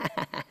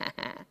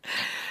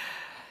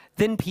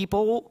 then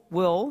people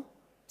will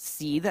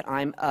see that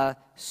I'm a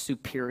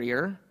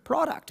superior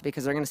product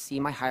because they're going to see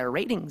my higher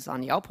ratings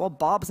on Yelp while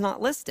Bob's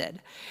not listed.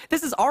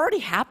 This is already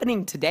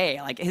happening today.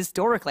 Like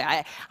historically,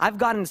 I've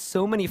gotten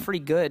so many free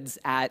goods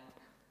at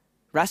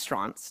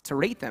restaurants to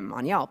rate them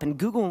on Yelp, and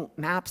Google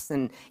Maps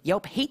and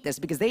Yelp hate this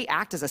because they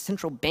act as a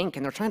central bank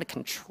and they're trying to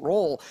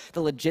control the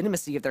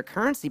legitimacy of their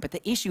currency. But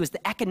the issue is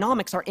the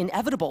economics are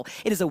inevitable.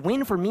 It is a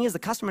win for me as the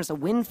customer. It's a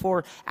win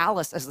for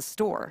Alice as the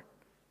store.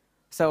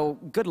 So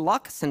good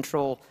luck,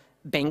 central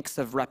banks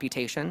of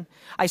reputation.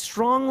 I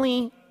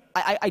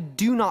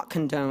do not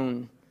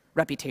condone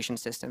reputation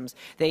systems.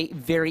 They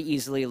very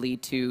easily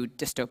lead to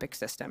dystopic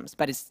systems,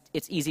 but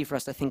it's easy for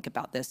us to think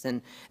about this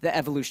and the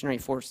evolutionary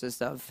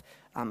forces of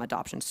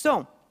adoption.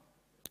 So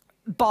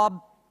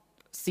Bob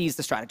sees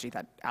the strategy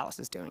that Alice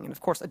is doing and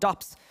of course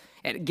adopts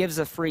it, gives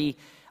a free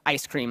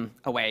ice cream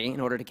away in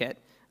order to get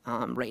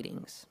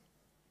ratings.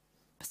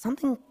 But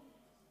something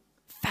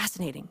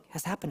fascinating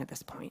has happened at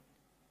this point.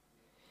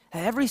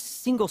 Every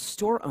single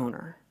store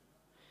owner,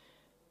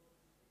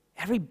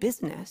 every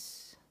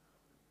business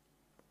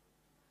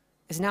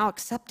is now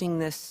accepting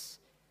this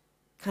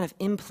kind of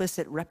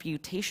implicit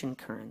reputation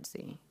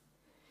currency.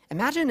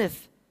 Imagine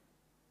if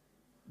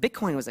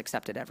Bitcoin was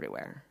accepted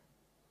everywhere,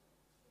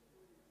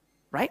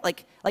 right?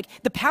 Like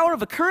the power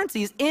of a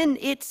currency is in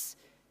its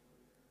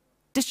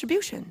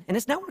distribution and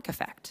its network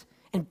effect.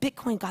 And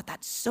Bitcoin got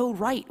that so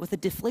right with the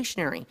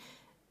deflationary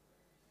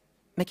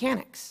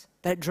mechanics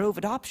that drove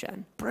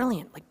adoption.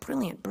 Brilliant, like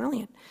brilliant,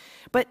 brilliant.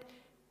 But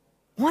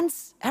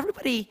once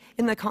everybody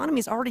in the economy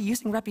is already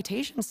using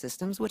reputation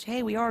systems, which,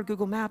 hey, we are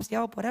Google Maps,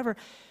 Yelp, whatever,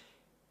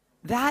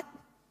 that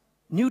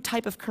new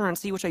type of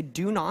currency, which I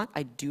do not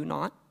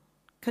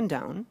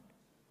condone,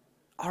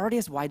 already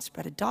has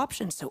widespread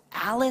adoption. So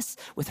Alice,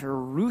 with her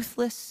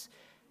ruthless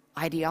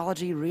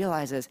ideology,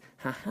 realizes,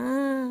 I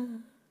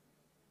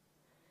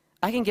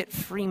can get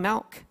free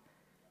milk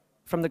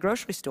from the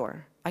grocery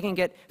store. I can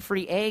get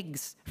free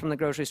eggs from the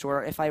grocery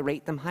store if I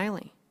rate them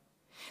highly.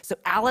 So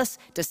Alice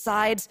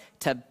decides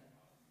to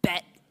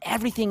bet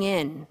everything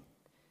in.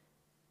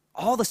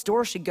 All the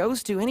stores she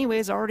goes to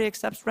anyways already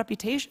accepts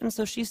reputation,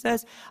 so she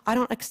says, I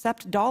don't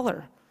accept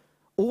dollar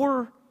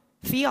or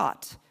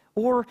fiat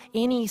or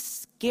any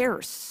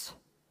scarce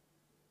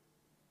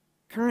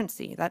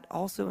currency. That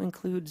also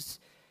includes,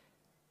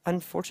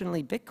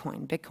 unfortunately,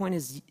 Bitcoin. Bitcoin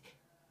is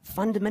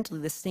fundamentally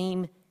the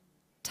same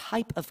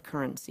type of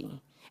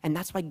currency, and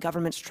that's why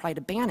governments try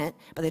to ban it,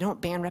 but they don't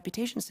ban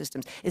reputation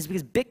systems, is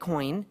because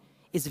Bitcoin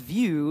is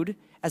viewed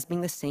as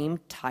being the same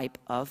type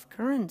of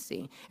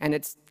currency, and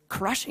it's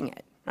crushing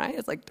it, right?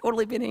 It's like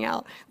totally beating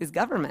out these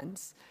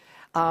governments.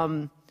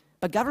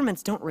 But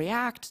governments don't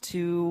react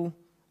to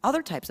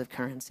other types of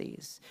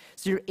currencies.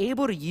 So you're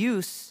able to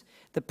use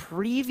the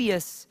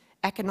previous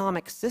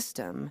economic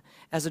system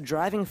as a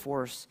driving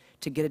force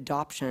to get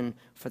adoption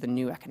for the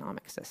new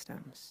economic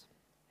systems.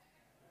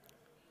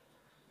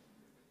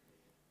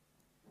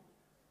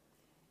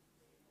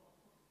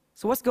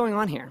 So what's going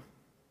on here?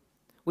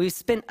 We've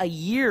spent a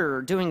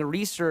year doing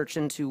research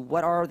into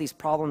what are these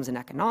problems in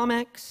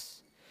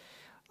economics,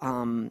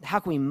 how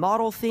can we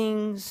model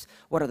things,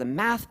 what are the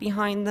math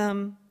behind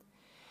them,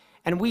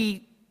 and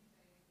we,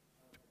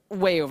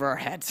 way over our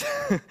heads.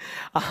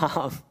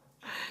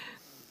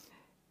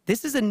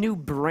 This is a new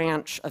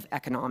branch of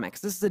economics.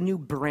 This is a new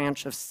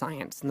branch of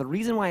science. And the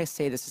reason why I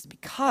say this is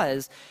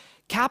because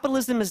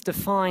capitalism is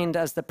defined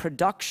as the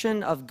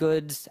production of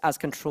goods as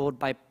controlled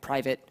by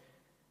private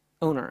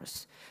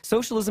owners.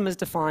 Socialism is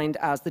defined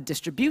as the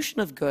distribution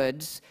of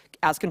goods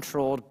as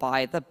controlled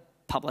by the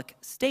public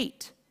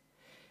state.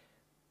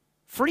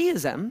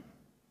 Freeism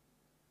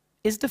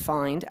is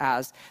defined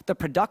as the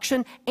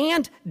production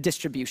and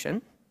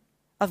distribution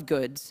of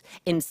goods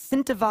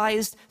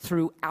incentivized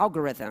through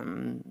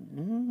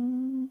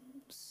algorithms.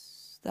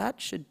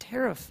 That should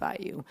terrify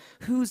you.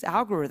 Whose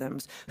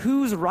algorithms?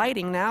 Who's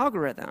writing the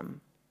algorithm?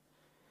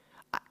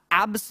 I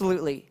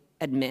absolutely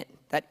admit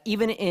that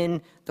even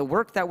in the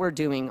work that we're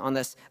doing on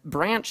this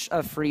branch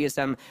of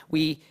Freeism,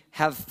 we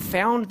have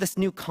found this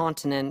new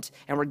continent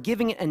and we're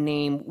giving it a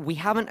name. We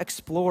haven't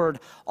explored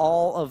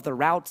all of the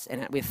routes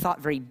in it. We've thought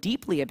very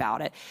deeply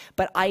about it.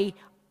 But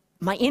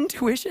my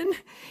intuition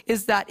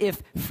is that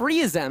if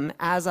Freeism,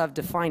 as I've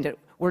defined it,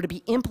 were to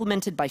be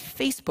implemented by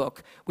Facebook,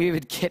 we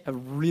would get a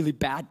really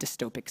bad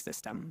dystopic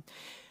system.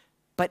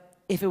 But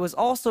if it was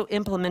also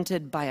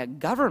implemented by a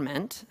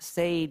government,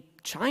 say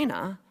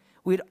China,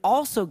 we'd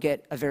also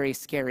get a very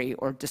scary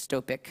or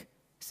dystopic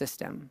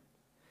system.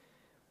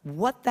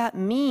 What that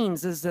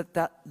means is that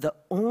the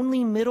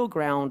only middle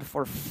ground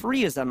for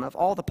Freeism of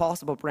all the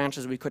possible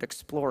branches we could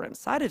explore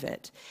inside of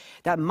it,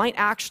 that might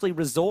actually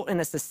result in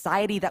a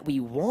society that we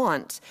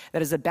want,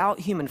 that is about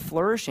human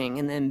flourishing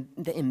and then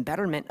the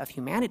embetterment of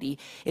humanity,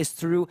 is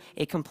through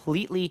a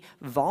completely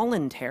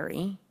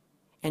voluntary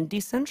and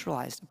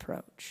decentralized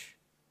approach.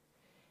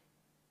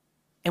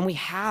 And we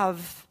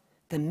have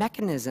the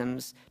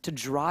mechanisms to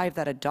drive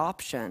that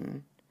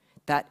adoption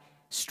that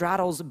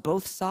straddles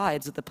both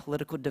sides of the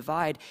political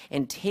divide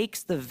and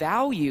takes the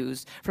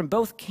values from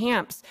both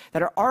camps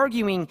that are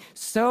arguing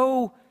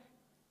so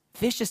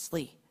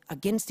viciously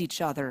against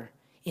each other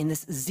in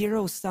this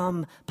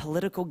zero-sum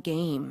political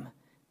game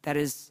that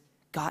has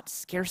got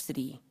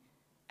scarcity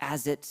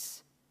as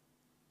its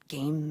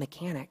game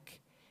mechanic.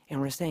 And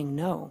we're saying,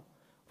 no,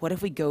 what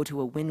if we go to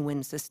a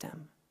win-win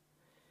system?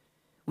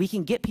 We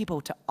can get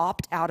people to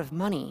opt out of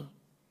money,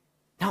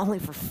 not only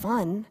for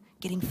fun,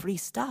 getting free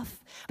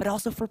stuff, but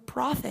also for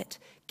profit,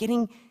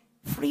 getting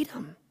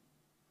freedom.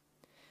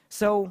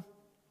 So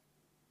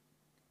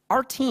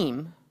our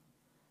team,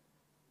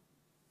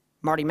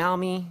 Marty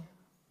Malmy,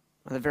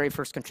 one of the very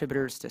first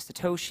contributors to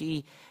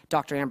Satoshi,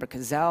 Dr. Amber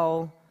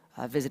Cazell,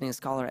 visiting a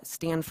scholar at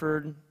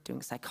Stanford,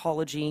 doing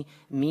psychology,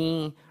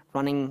 me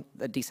running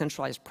a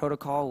decentralized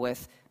protocol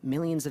with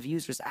millions of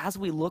users. As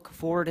we look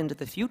forward into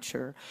the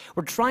future,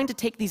 we're trying to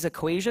take these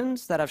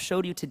equations that I've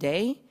showed you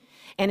today,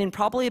 and in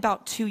probably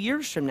about 2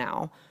 years from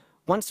now,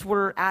 once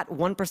we're at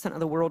 1% of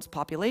the world's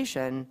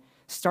population,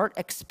 start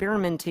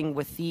experimenting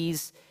with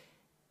these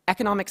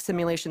economic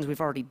simulations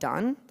we've already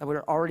done, that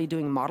we're already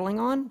doing modeling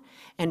on,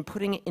 and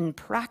putting it in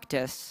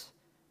practice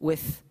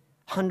with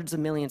hundreds of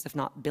millions, if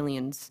not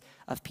billions,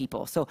 of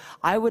people. So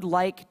I would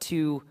like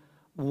to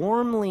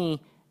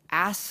warmly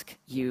ask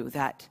you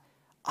that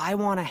I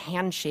want a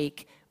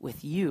handshake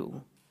with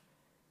you.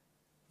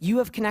 You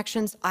have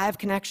connections, I have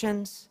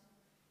connections.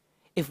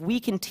 If we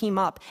can team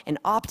up and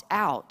opt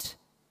out,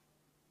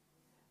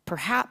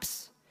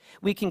 perhaps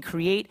we can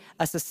create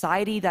a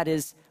society that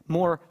is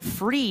more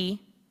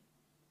free,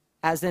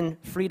 as in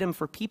freedom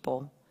for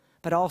people,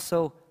 but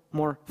also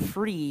more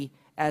free,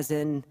 as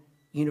in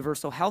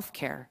universal health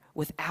care,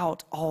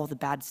 without all the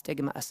bad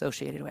stigma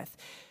associated with.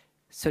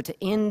 So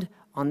to end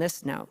on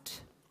this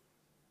note,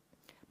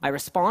 my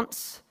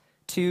response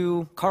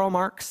to Karl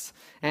Marx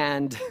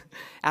and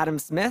Adam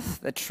Smith,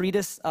 the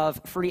treatise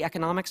of free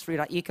economics,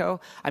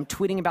 free.eco. I'm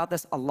tweeting about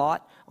this a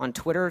lot on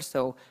Twitter,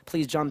 so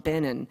please jump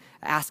in and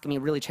ask me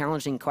really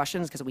challenging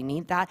questions because we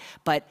need that.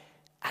 But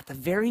at the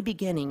very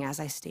beginning, as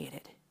I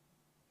stated,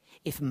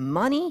 if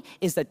money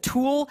is a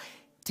tool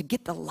to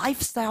get the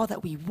lifestyle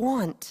that we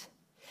want,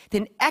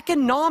 then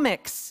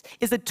economics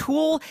is a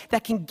tool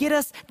that can get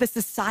us the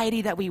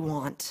society that we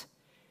want.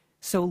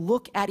 So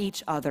look at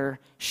each other,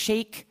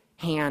 shake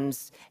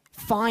hands,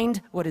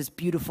 find what is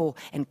beautiful,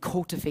 and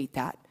cultivate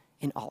that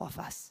in all of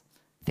us.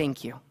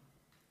 Thank you.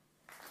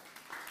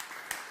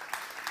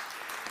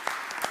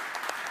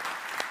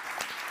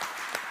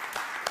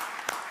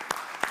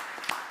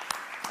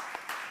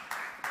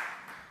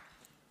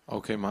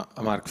 Okay,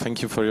 Mark,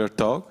 thank you for your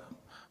talk.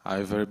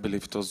 I very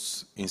believe it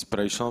was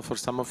inspirational for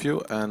some of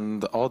you.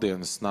 And the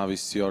audience, now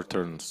is your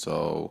turn.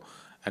 So,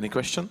 any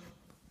question?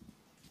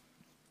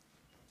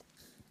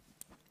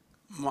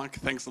 Mark,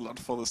 thanks a lot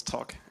for this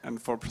talk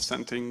and for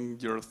presenting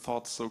your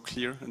thoughts so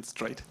clear and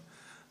straight.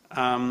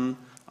 I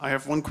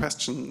have one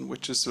question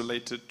which is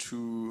related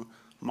to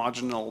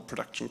marginal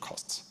production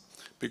costs.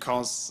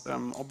 Because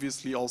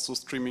obviously also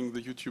streaming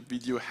the YouTube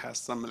video has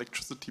some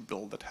electricity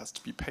bill that has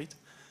to be paid.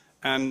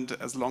 And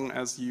as long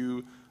as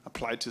you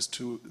apply this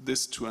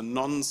to a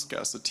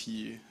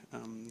non-scarcity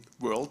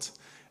world,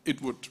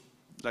 it would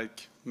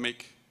like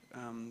make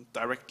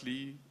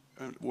directly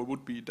or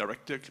would be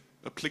directly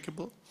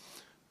applicable.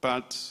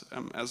 But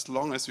as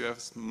long as you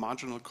have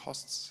marginal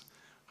costs,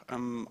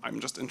 I'm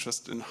just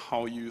interested in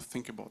how you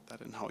think about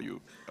that and how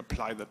you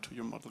apply that to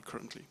your model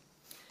currently.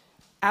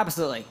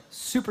 Absolutely.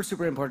 Super,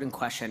 super important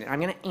question. And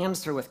I'm going to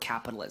answer with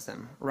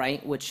capitalism,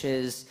 right? Which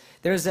is,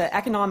 there's an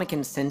economic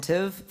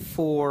incentive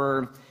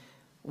for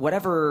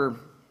whatever,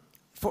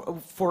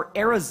 for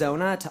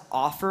Arizona to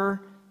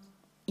offer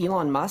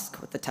Elon Musk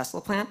with the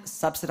Tesla plant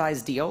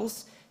subsidized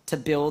deals to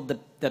build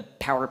the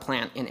power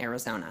plant in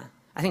Arizona.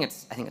 I think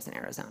it's in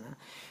Arizona.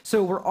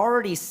 So we're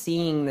already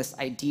seeing this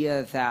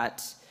idea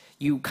that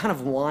you kind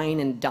of wine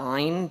and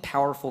dine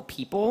powerful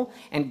people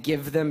and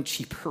give them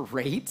cheaper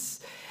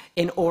rates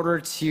in order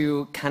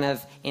to kind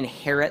of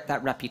inherit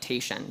that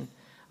reputation.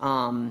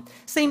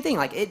 Same thing,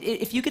 like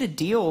if you get a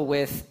deal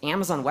with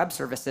Amazon Web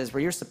Services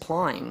where you're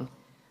supplying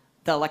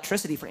the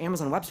electricity for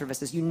Amazon Web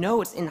Services, you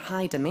know it's in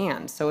high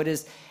demand. So it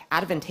is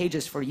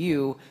advantageous for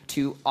you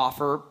to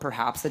offer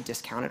perhaps a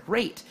discounted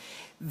rate.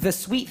 The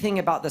sweet thing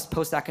about this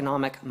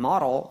post-economic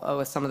model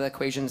with some of the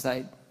equations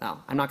I'm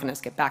not going to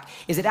skip back,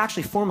 is it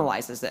actually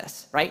formalizes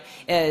this, right?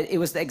 It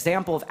was the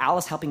example of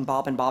Alice helping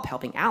Bob and Bob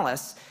helping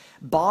Alice.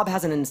 Bob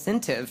has an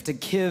incentive to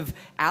give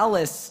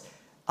Alice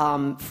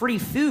free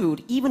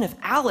food, even if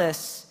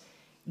Alice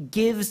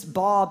gives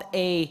Bob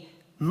a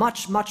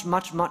much, much,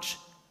 much, much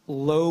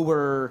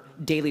lower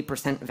daily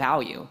percent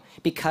value,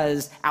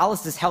 because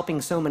Alice is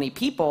helping so many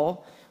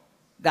people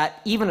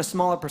that even a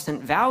smaller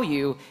percent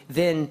value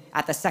then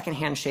at the second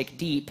handshake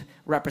deep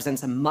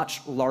represents a much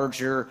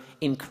larger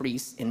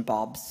increase in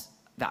Bob's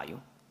value.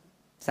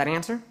 Does that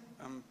answer?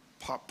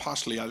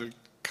 Partially, I'll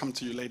come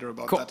to you later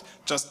about Cool. that.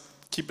 Just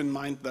keep in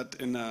mind that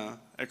in an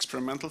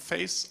experimental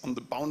phase, on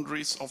the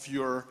boundaries of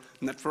your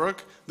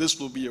network, this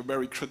will be a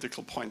very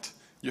critical point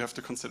you have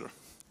to consider.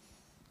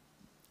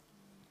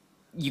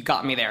 You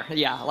got me there,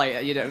 yeah,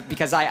 like, you know,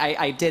 because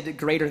I did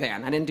greater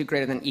than. I didn't do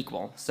greater than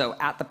equal. So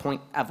at the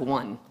point of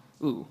 1.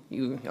 Ooh,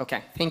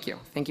 okay, thank you.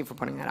 Thank you for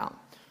pointing that out.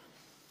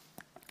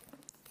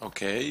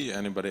 Okay,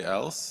 anybody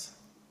else?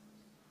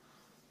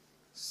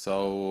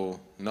 So,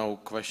 no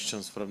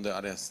questions from the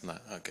audience? No.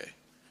 Okay,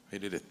 we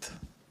did it.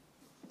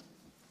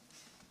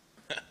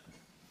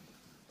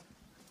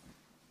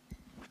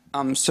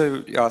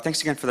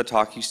 Thanks again for the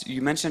talk.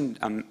 You mentioned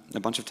a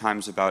bunch of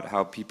times about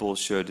how people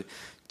should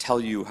tell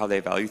you how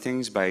they value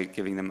things by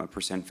giving them a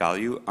percent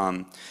value.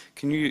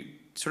 Can you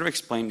sort of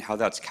explain how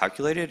that's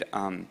calculated?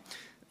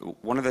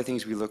 One of the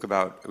things we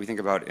think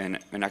about in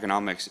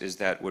economics is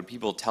that when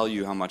people tell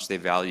you how much they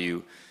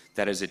value,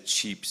 that is a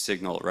cheap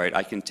signal, right?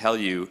 I can tell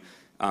you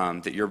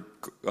that your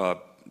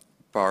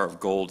bar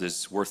of gold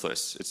is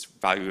worthless. It's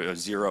valued at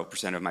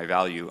 0% of my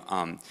value.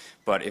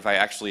 But if I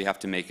actually have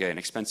to make an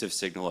expensive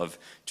signal of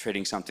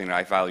trading something that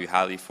I value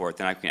highly for,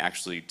 then I can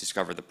actually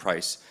discover the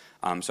price.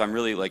 So I'm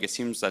really like, it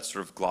seems that's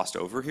sort of glossed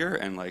over here,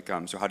 and like,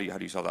 so how do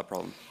you solve that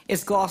problem?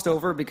 It's glossed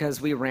over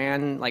because we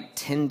ran like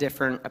 10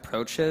 different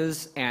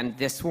approaches, and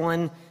this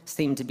one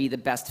seemed to be the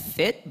best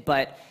fit,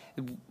 but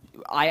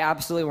I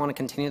absolutely want to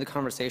continue the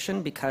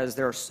conversation because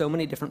there are so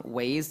many different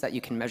ways that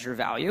you can measure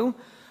value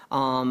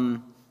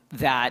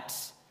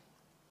that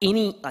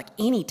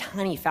any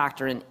tiny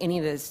factor in any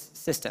of this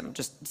system,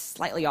 just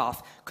slightly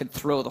off, could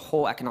throw the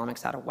whole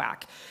economics out of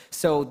whack.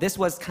 So this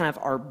was kind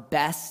of our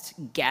best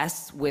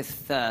guess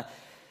with the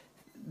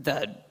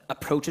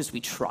approaches we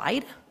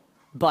tried,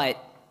 but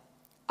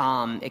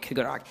it could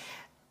go wrong.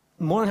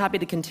 More than happy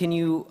to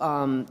continue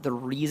the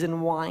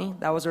reason why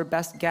that was our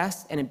best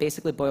guess, and it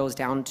basically boils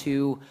down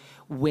to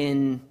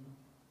when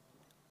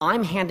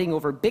I'm handing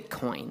over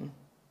Bitcoin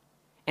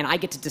and I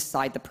get to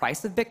decide the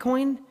price of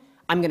Bitcoin,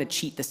 I'm going to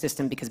cheat the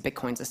system because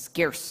Bitcoin's a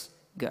scarce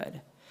good.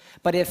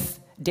 But if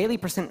daily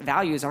percent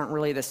values aren't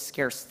really the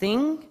scarce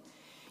thing,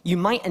 you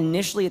might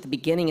initially at the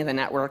beginning of the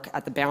network,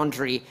 at the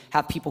boundary,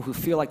 have people who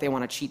feel like they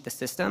want to cheat the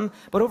system,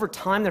 but over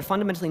time they're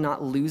fundamentally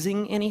not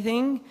losing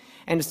anything.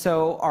 And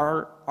so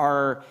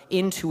our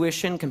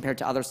intuition compared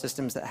to other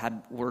systems that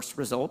had worse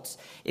results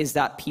is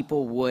that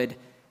people would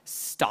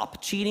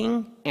stop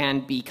cheating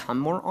and become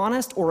more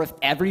honest, or if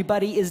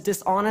everybody is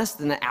dishonest,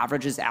 then the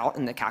average is out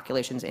in the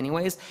calculations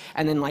anyways.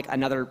 And then like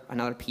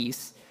another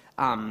piece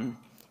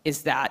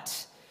is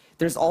that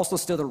there's also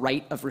still the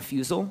right of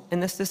refusal in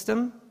this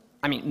system.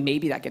 I mean,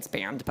 maybe that gets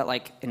banned, but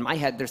like in my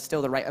head, there's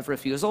still the right of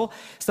refusal.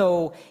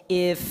 So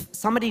if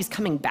somebody's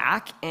coming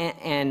back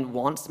and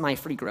wants my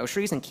free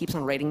groceries and keeps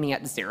on rating me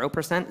at 0%,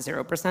 0%,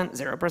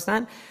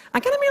 0%,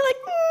 I'm gonna be like,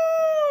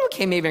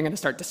 okay, maybe I'm gonna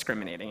start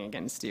discriminating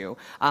against you.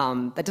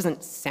 That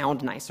doesn't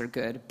sound nice or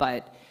good,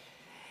 but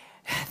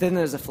then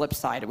there's a flip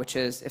side, which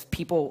is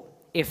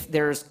if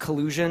there's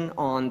collusion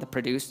on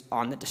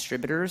the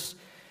distributors,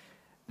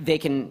 they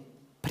can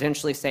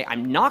potentially say,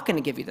 I'm not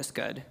gonna give you this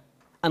good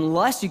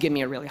unless you give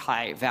me a really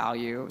high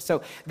value.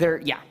 So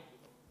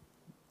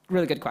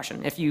really good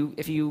question. If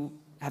you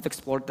have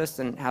explored this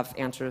and have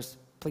answers,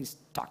 please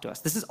talk to us.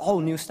 This is all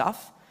new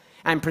stuff.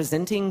 I'm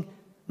presenting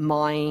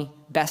my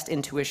best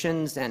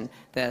intuitions and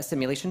the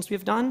simulations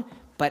we've done,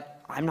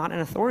 but I'm not an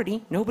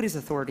authority. Nobody's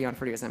authority on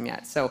Freeism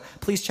yet. So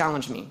please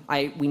challenge me.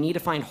 We need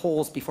to find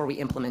holes before we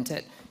implement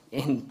it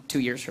in 2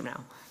 years from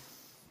now.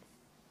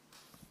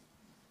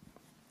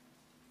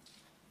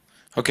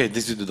 Okay,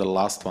 this is the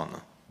last one.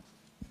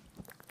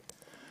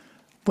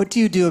 What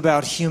do you do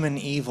about human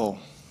evil?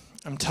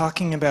 I'm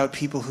talking about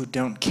people who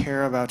don't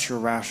care about your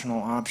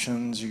rational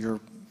options or your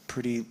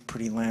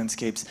pretty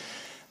landscapes.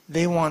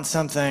 They want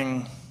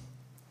something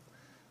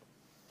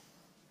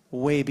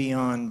way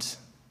beyond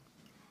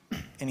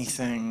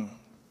anything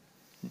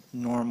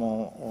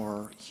normal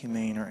or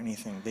humane or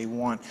anything. They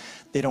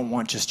don't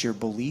want just your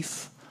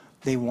belief.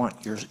 They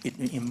want your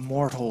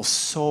immortal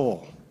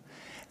soul.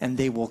 And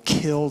they will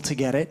kill to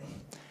get it.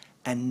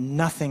 And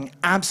nothing,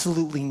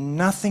 absolutely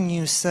nothing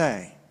you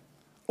say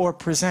or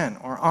present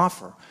or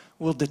offer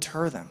will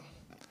deter them.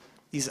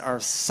 These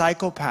are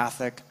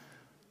psychopathic,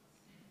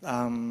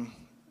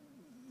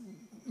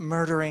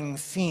 murdering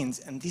fiends,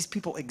 and these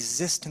people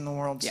exist in the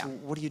world, so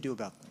what do you do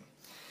about them?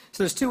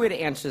 So there's two ways to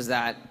answer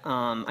that.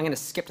 I'm going to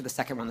skip to the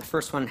second one. The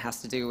first one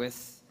has to do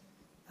with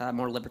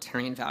more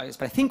libertarian values,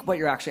 but I think what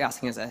you're actually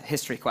asking is a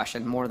history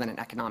question more than an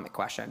economic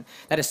question.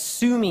 That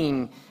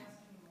assuming,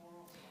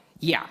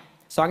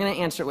 so I'm going to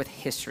answer it with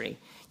history.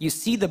 You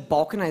see the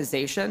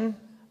balkanization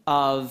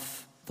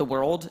of the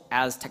world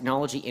as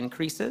technology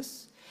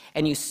increases,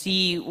 and you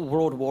see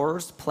world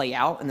wars play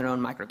out in their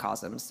own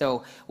microcosms.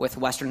 So with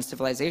Western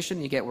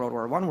civilization, you get World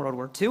War I, World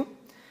War II,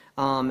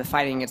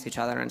 fighting against each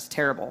other, and it's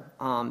terrible.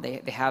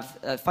 They have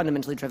a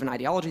fundamentally driven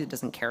ideology that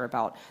doesn't care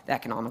about the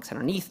economics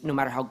underneath, no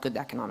matter how good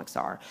the economics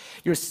are.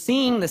 You're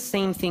seeing the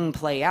same thing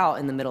play out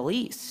in the Middle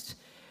East.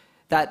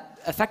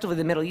 That effectively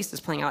the Middle East is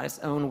playing out its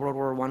own World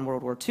War I,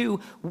 World War II,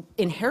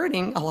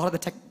 inheriting a lot of the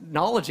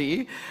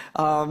technology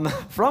from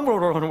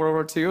World War I, World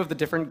War II of the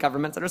different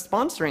governments that are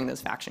sponsoring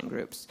those faction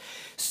groups.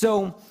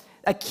 So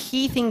a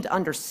key thing to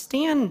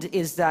understand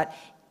is that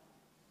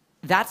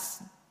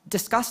that's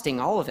disgusting,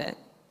 all of it,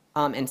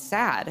 and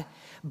sad,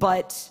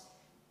 but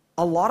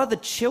a lot of the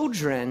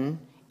children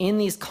in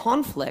these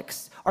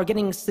conflicts are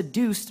getting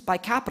seduced by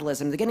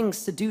capitalism. They're getting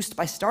seduced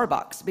by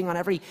Starbucks being on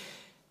every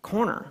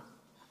corner.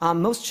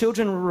 Most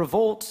children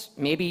revolt,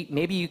 maybe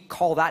you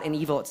call that an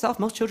evil itself,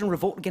 most children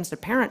revolt against their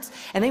parents,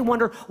 and they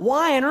wonder,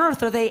 why on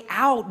earth are they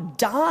out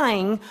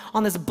dying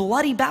on this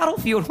bloody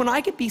battlefield when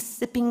I could be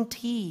sipping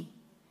tea?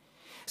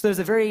 So there's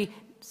a very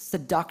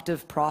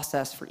seductive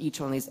process for each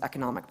one of these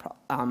economic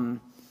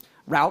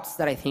routes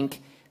that I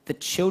think the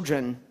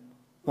children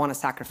want to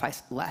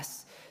sacrifice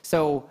less.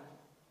 So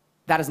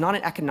that is not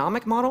an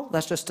economic model,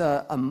 that's just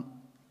a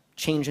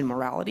change in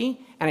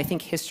morality, and I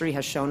think history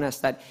has shown us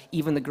that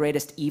even the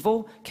greatest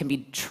evil can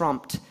be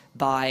trumped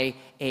by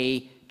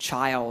a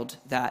child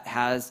that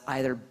has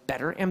either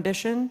better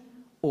ambition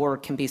or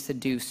can be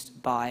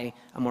seduced by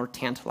a more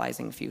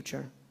tantalizing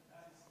future.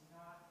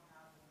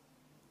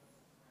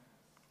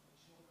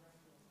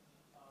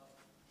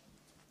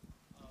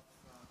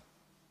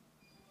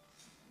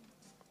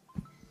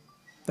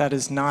 That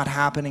is not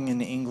happening in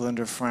England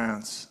or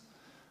France,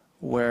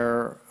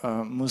 where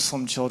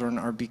Muslim children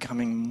are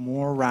becoming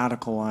more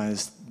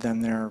radicalized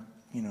than their,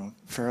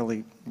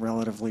 fairly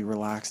relatively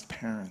relaxed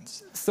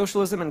parents.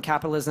 Socialism and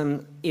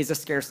capitalism is a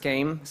scarce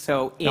game,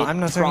 so it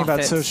I'm not talking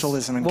about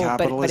socialism and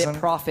capitalism. But it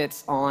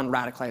profits on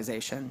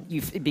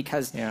radicalization.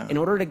 Because in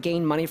order to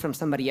gain money from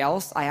somebody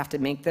else, I have to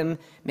make them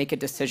make a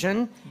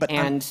decision,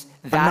 I'm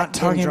not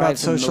talking about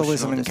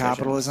socialism and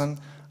capitalism.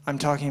 I'm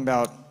talking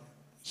about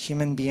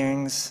human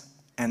beings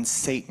and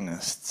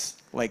Satanists.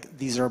 Like,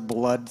 these are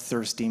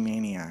bloodthirsty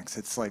maniacs.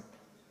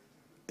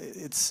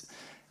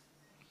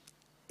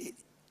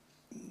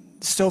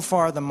 So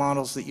far, the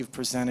models that you've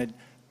presented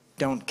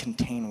don't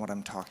contain what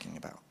I'm talking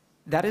about.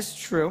 That is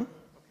true.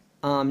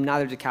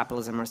 neither do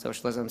capitalism or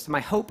socialism. So my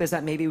hope is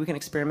that maybe we can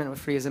experiment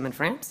with Freeism in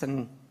France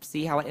and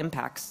see how it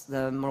impacts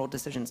the moral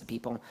decisions of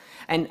people.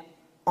 And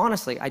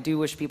honestly, I do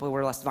wish people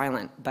were less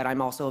violent, but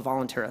I'm also a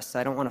voluntarist, so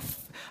I don't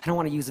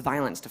want to use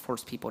violence to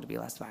force people to be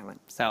less violent.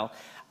 So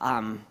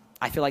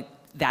I feel like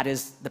that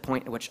is the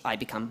point at which I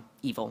become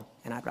evil,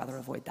 and I'd rather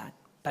avoid that.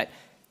 But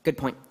good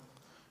point.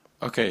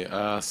 Okay,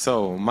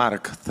 so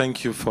Mark,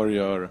 thank you for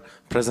your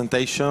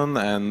presentation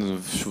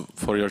and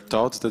for your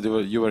thoughts that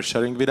you were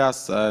sharing with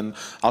us, and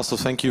also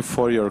thank you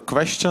for your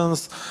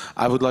questions.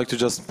 I would like to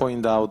just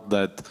point out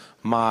that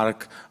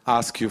Mark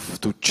asked you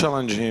to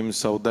challenge him,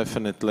 so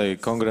definitely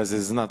Congress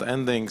is not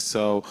ending,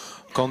 so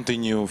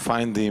continue,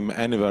 find him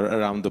anywhere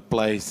around the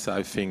place.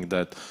 I think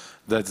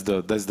that's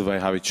the way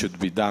how it should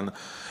be done.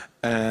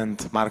 And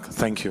Mark,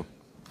 thank you.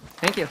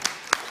 Thank you.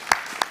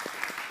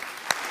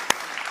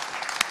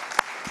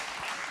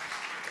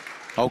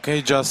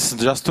 Okay,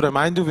 just to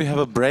remind you, we have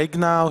a break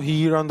now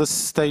here on the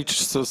stage,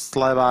 so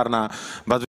Slevárna, but